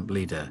scout camp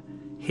leader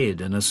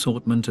hid an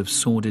assortment of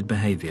sordid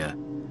behavior,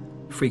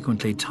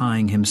 frequently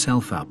tying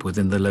himself up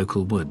within the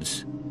local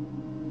woods.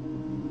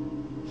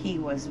 He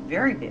was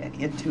very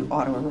big into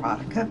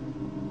autoerotica.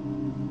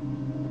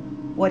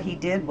 What he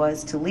did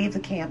was to leave the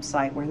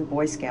campsite where the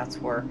Boy Scouts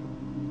were,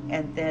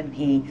 and then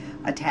he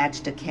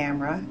attached a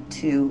camera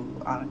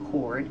on a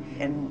cord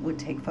and would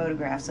take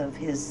photographs of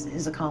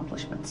his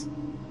accomplishments.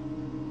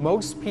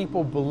 Most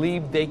people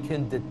believe they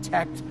can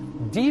detect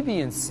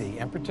deviancy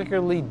and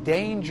particularly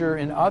danger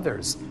in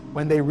others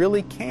when they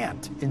really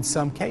can't in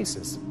some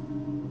cases.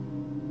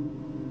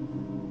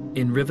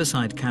 In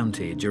Riverside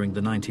County during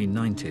the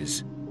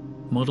 1990s,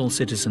 model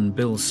citizen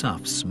Bill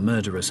Suff's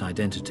murderous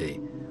identity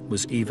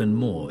was even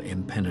more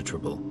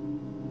impenetrable.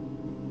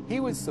 He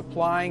was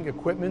supplying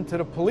equipment to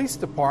the police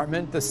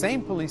department, the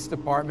same police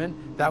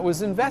department that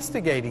was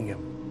investigating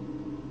him.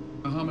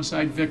 A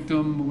homicide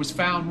victim was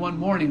found one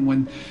morning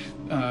when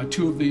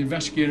two of the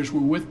investigators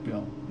were with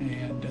Bill,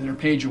 and their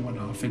pager went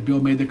off, and Bill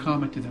made the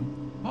comment to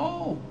them,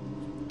 "Oh,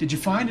 did you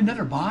find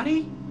another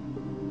body?"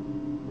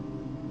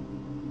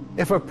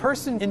 If a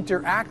person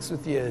interacts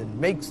with you and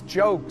makes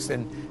jokes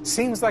and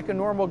seems like a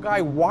normal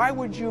guy, why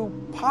would you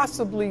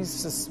possibly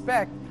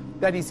suspect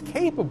that he's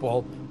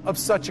capable of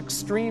such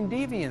extreme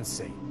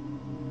deviancy?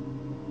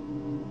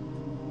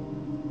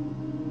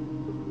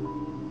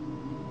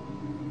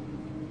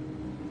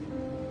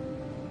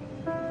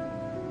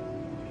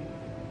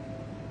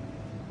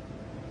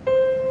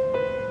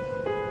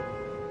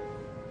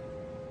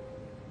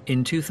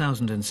 In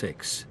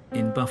 2006,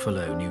 in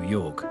Buffalo, New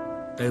York,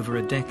 over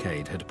a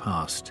decade had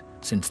passed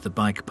since the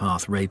bike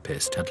path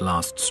rapist had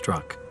last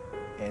struck.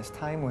 As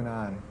time went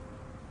on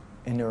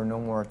and there were no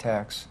more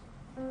attacks,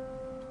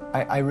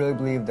 I really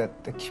believe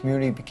that the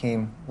community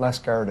became less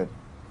guarded.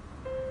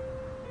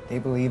 They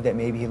believed that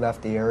maybe he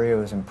left the area,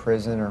 was in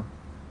prison, or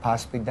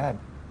possibly dead.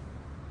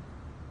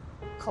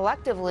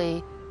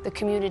 Collectively, the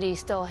community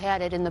still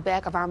had it in the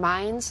back of our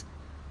minds.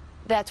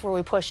 That's where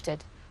we pushed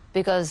it,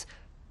 because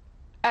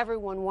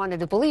everyone wanted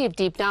to believe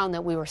deep down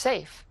that we were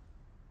safe.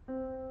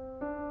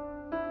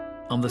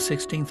 On the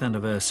 16th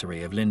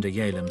anniversary of Linda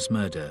Yalem's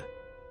murder,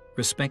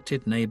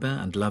 respected neighbor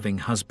and loving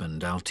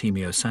husband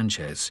Altemio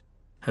Sanchez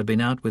had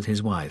been out with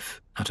his wife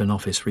at an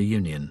office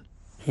reunion.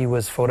 He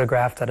was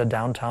photographed at a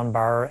downtown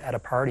bar at a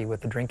party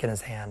with a drink in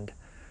his hand,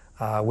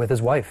 with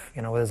his wife,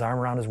 with his arm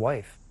around his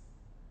wife.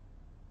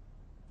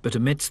 But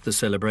amidst the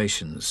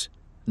celebrations,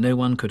 no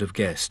one could have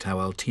guessed how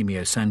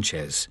Altemio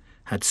Sanchez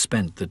had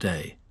spent the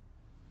day.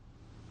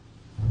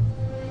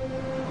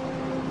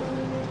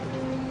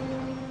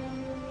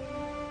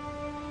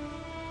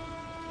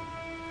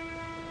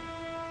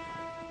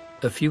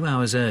 A few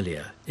hours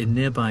earlier, in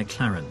nearby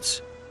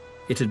Clarence,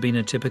 it had been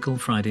a typical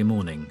Friday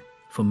morning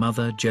for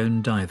mother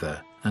Joan Diver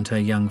and her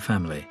young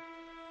family.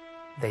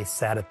 They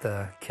sat at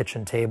the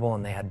kitchen table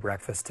and they had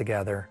breakfast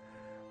together.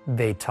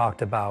 They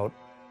talked about,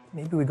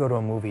 maybe we go to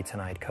a movie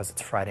tonight because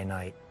it's Friday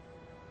night.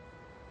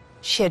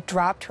 She had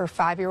dropped her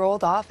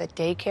 5-year-old off at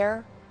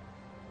daycare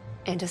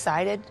and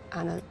decided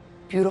on a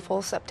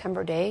beautiful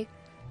September day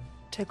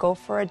to go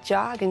for a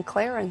jog in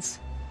Clarence.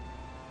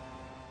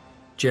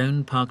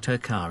 Joan parked her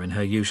car in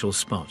her usual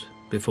spot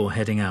before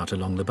heading out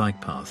along the bike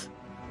path.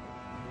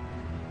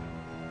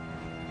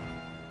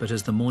 But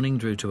as the morning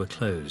drew to a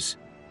close,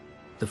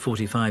 the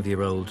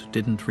 45-year-old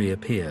didn't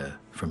reappear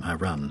from her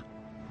run.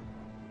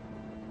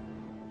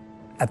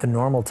 At the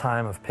normal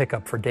time of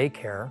pickup for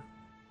daycare,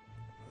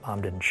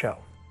 Mom didn't show.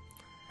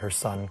 Her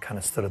son kind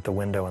of stood at the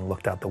window and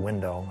looked out the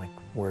window like,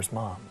 where's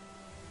Mom?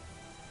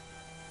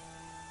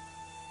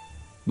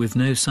 With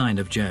no sign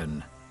of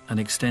Joan, an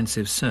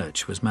extensive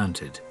search was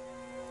mounted.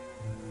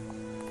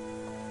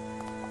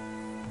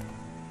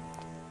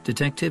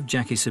 Detective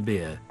Jackie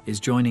Sabir is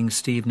joining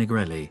Steve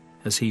Negrelli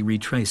as he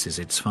retraces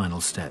its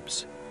final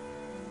steps.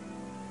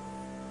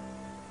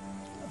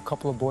 A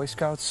couple of Boy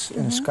Scouts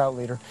and a scout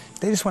leader.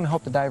 They just want to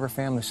help the diver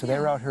family, so they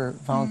were out here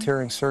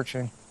volunteering,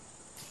 searching.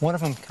 One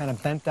of them kind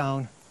of bent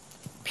down,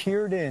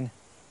 peered in,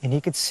 and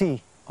he could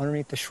see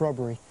underneath the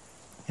shrubbery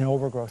and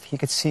overgrowth, he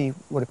could see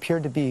what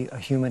appeared to be a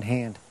human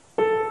hand.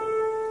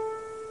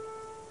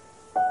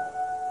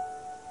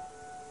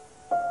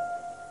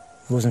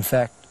 It was in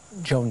fact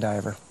Joan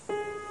Diver.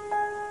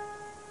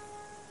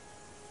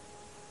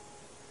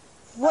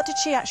 What did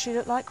she actually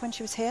look like when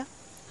she was here?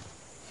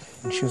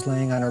 And she was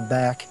laying on her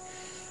back.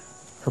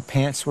 Her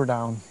pants were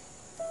down.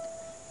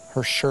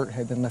 Her shirt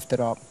had been lifted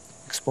up,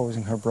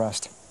 exposing her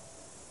breast.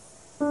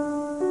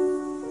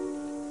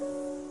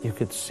 You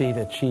could see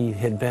that she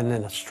had been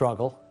in a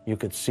struggle. You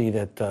could see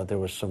that there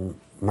were some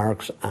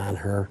marks on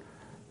her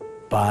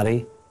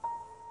body.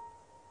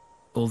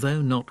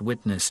 Although not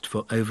witnessed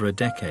for over a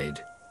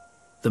decade,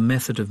 the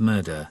method of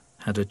murder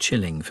had a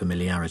chilling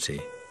familiarity.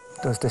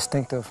 Those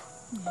distinctive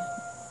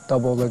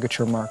double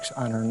ligature marks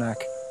on her neck.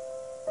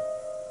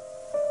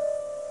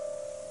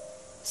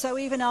 So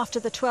even after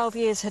the 12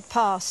 years had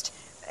passed,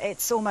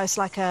 it's almost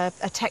like a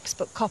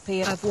textbook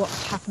copy of what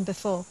happened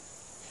before.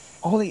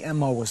 All the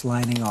MO was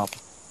lining up.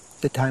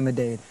 The time of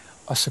day,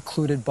 a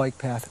secluded bike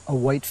path, a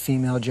white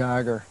female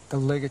jogger, the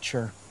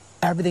ligature.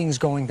 Everything's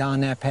going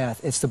down that path.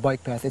 It's the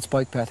bike path, it's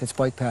bike path, it's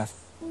bike path.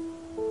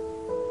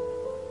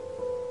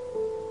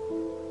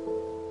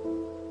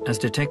 As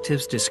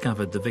detectives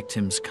discovered the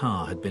victim's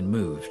car had been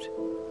moved,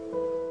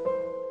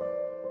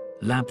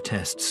 lab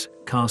tests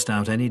cast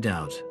out any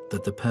doubt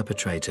that the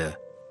perpetrator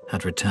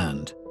had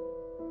returned.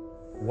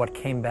 What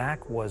came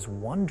back was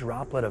one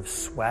droplet of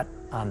sweat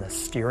on the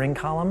steering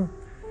column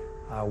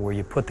where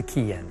you put the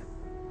key in.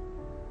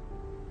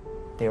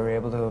 They were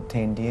able to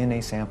obtain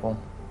DNA sample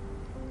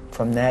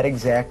from that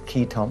exact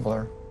key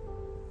tumbler.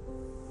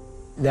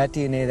 That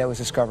DNA that was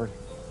discovered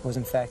was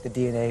in fact the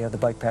DNA of the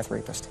bike path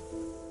rapist.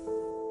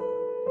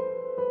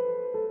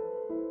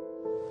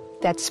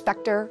 That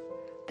specter,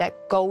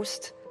 that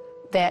ghost,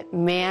 that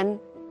man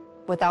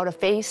without a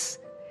face,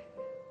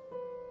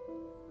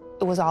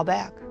 it was all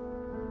back.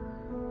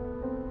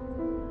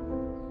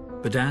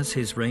 But as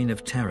his reign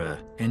of terror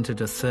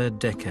entered a third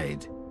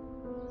decade,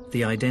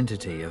 the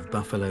identity of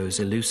Buffalo's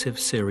elusive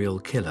serial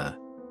killer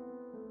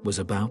was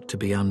about to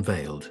be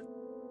unveiled.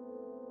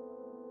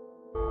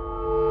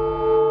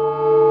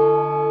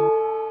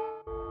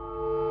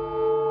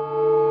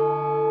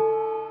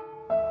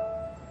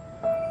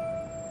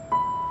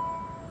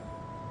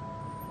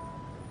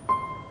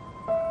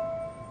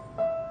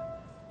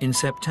 In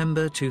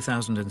September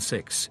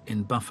 2006,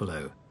 in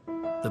Buffalo,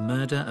 the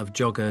murder of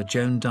jogger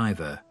Joan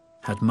Diver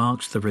had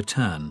marked the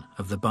return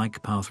of the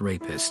bike path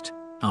rapist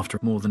after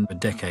more than a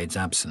decade's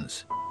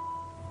absence.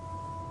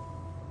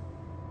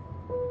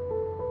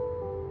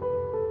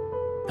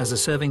 As a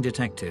serving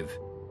detective,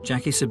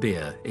 Jackie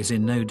Sabir is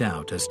in no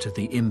doubt as to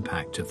the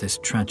impact of this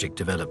tragic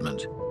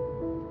development.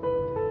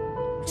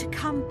 To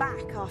come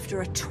back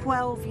after a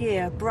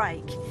 12-year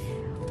break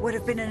would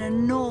have been an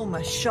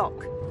enormous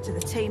shock to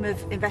the team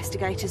of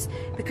investigators,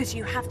 because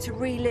you have to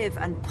relive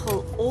and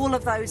pull all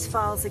of those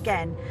files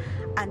again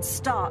and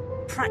start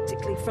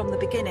practically from the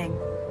beginning.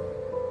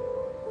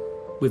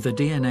 With a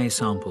DNA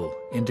sample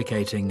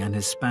indicating an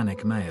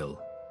Hispanic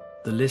male,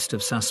 the list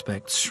of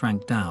suspects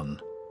shrank down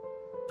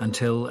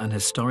until an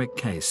historic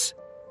case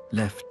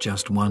left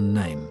just one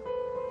name.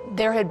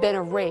 There had been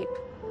a rape,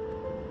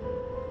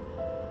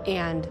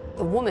 and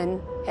the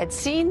woman had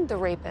seen the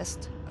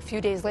rapist a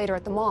few days later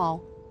at the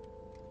mall,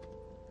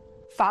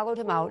 followed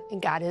him out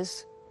and got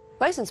his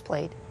license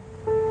plate.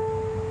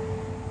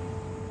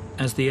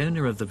 As the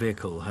owner of the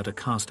vehicle had a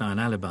cast-iron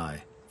alibi,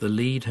 the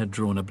lead had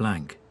drawn a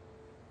blank.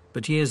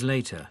 But years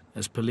later,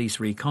 as police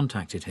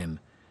recontacted him,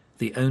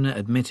 the owner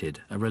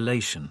admitted a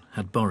relation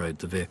had borrowed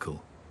the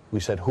vehicle. We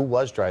said, who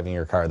was driving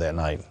your car that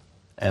night?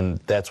 And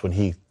that's when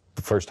the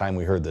first time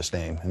we heard this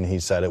name, and he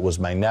said it was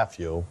my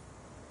nephew.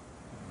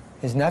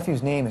 His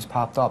nephew's name has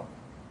popped up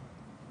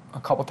a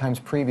couple times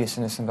previous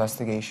in this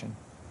investigation.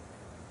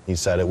 He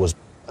said it was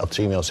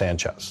Altemio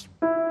Sanchez.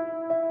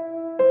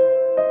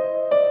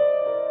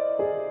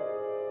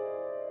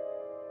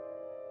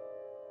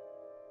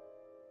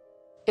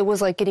 It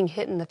was like getting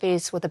hit in the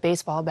face with a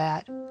baseball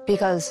bat,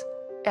 because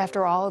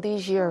after all of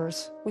these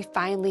years, we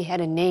finally had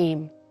a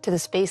name to the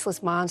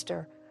spaceless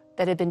monster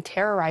that had been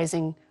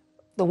terrorizing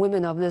the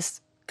women of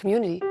this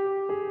community.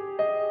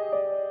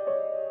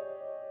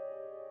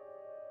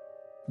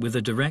 With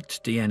a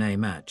direct DNA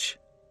match,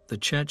 the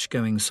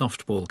church-going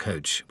softball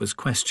coach was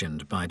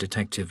questioned by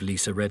Detective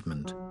Lisa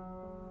Redmond.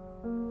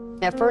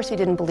 At first, he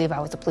didn't believe I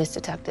was a police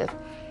detective.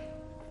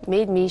 It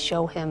made me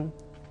show him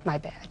my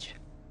badge.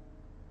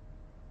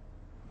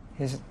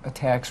 His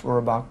attacks were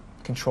about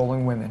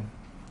controlling women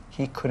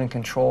He couldn't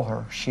control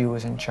her. She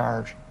was in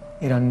charge.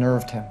 It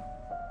unnerved him.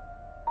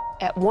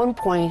 At one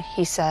point,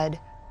 he said,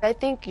 "I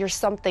think you're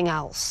something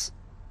else."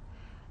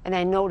 And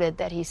I noted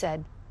that he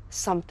said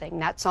something,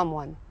 not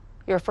someone.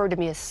 He referred to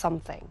me as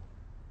something.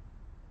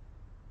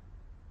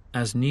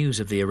 As news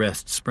of the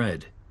arrest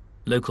spread,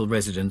 local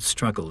residents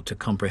struggled to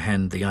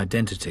comprehend the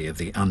identity of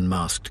the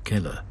unmasked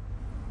killer.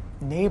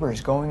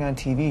 Neighbors going on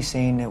TV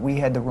saying that we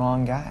had the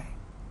wrong guy,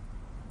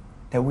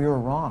 that we were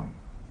wrong.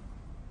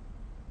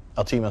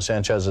 Altemio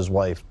Sanchez's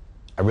wife,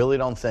 I really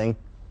don't think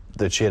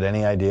that she had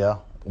any idea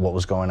what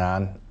was going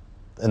on.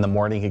 In the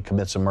morning, he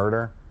commits a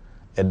murder.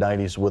 At night,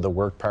 he's with a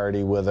work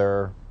party with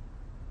her.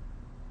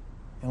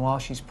 And while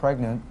she's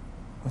pregnant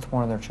with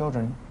one of their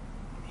children,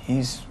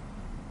 he's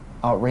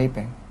out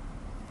raping,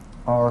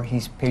 or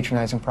he's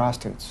patronizing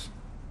prostitutes.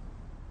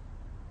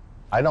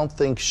 I don't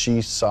think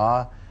she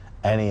saw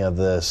any of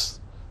this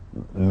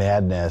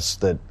madness,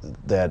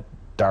 that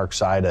dark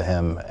side of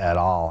him at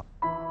all.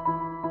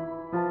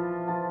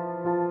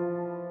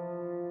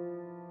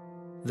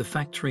 The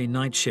factory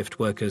night shift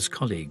workers'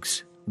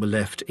 colleagues were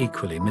left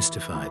equally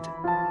mystified.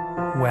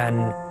 When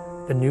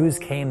the news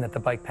came that the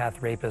bike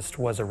path rapist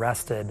was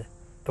arrested,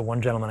 the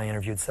one gentleman I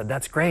interviewed said,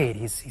 "That's great,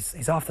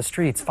 he's off the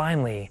streets,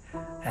 finally."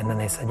 And then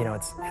they said, "You know,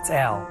 it's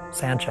Al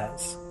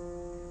Sanchez."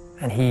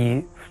 And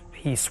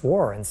he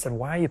swore and said,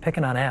 "Why are you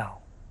picking on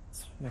Al?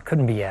 It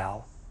couldn't be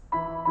Al."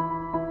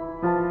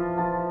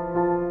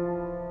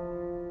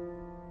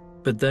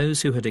 But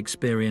those who had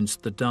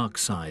experienced the dark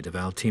side of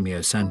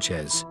Altemio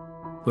Sanchez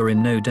were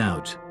in no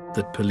doubt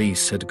that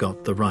police had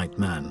got the right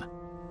man.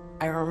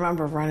 I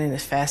remember running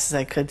as fast as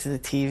I could to the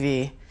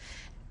TV,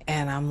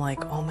 and I'm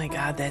like, oh my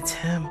God, that's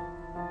him.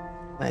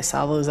 And I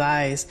saw those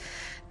eyes,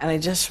 and I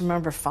just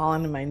remember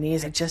falling to my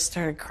knees. I just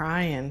started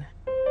crying.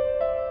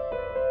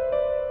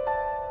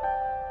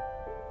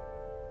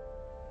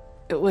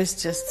 It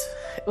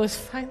was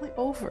finally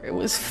over. It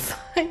was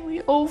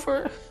finally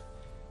over.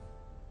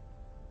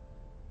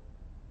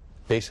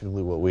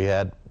 Basically, what we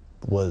had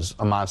was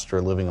a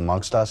monster living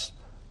amongst us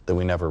that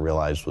we never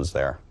realized was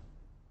there.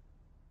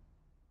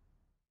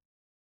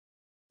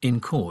 In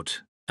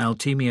court,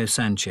 Altemio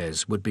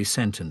Sanchez would be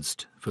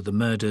sentenced for the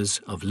murders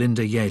of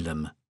Linda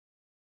Yalem,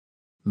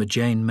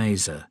 Majane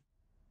Mazer,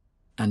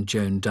 and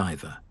Joan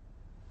Diver.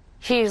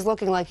 He's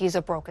looking like he's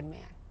a broken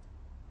man.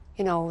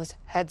 You know, his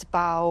head's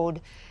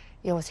bowed,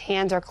 you know, his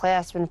hands are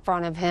clasped in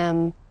front of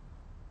him.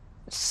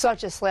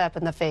 Such a slap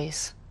in the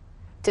face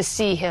to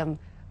see him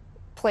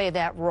play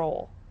that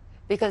role,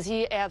 because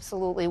he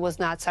absolutely was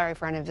not sorry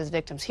for any of his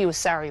victims. He was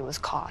sorry he was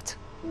caught.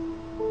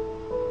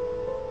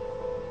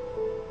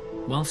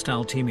 Whilst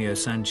Altemio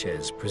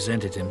Sanchez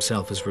presented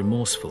himself as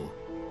remorseful,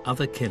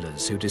 other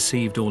killers who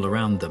deceived all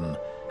around them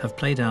have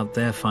played out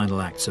their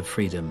final acts of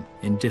freedom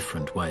in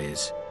different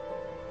ways.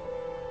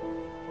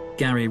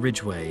 Gary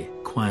Ridgway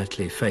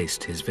quietly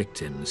faced his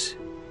victims.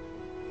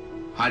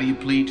 How do you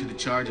plead to the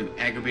charge of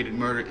aggravated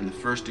murder in the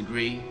first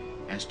degree,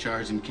 as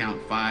charged in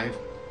count 5?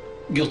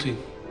 Guilty.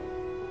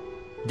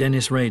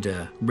 Dennis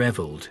Rader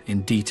reveled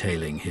in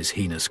detailing his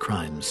heinous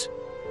crimes.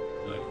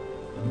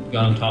 I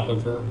got on top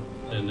of her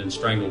and then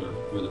strangled her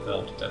with a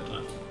belt at that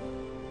time.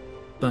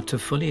 But to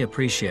fully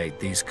appreciate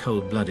these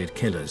cold-blooded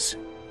killers,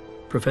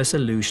 Professor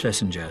Lou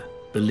Schlesinger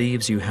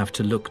believes you have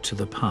to look to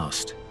the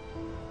past.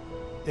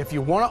 If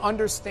you want to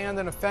understand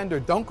an offender,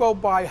 don't go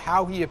by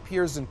how he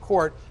appears in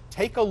court.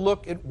 Take a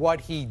look at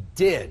what he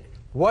did.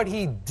 What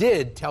he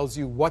did tells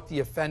you what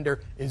the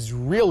offender is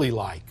really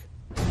like.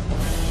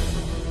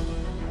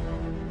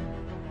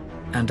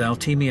 And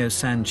Altemio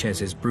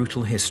Sanchez's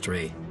brutal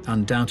history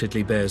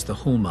undoubtedly bears the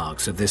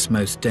hallmarks of this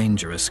most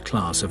dangerous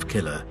class of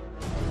killer.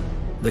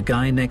 The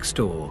guy next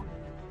door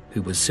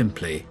who was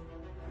simply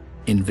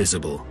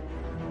invisible.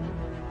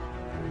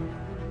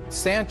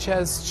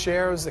 Sanchez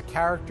shares a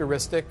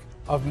characteristic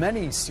of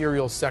many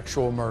serial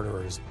sexual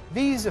murderers.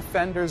 These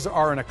offenders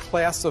are in a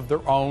class of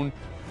their own,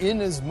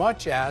 in as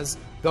much as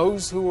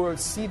those who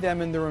see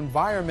them in their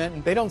environment,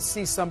 and they don't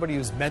see somebody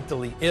who's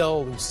mentally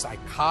ill, who's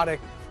psychotic,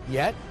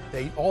 yet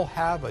they all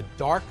have a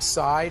dark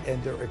side,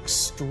 and they're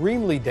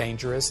extremely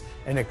dangerous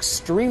and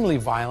extremely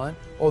violent,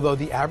 although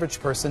the average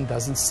person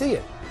doesn't see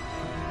it.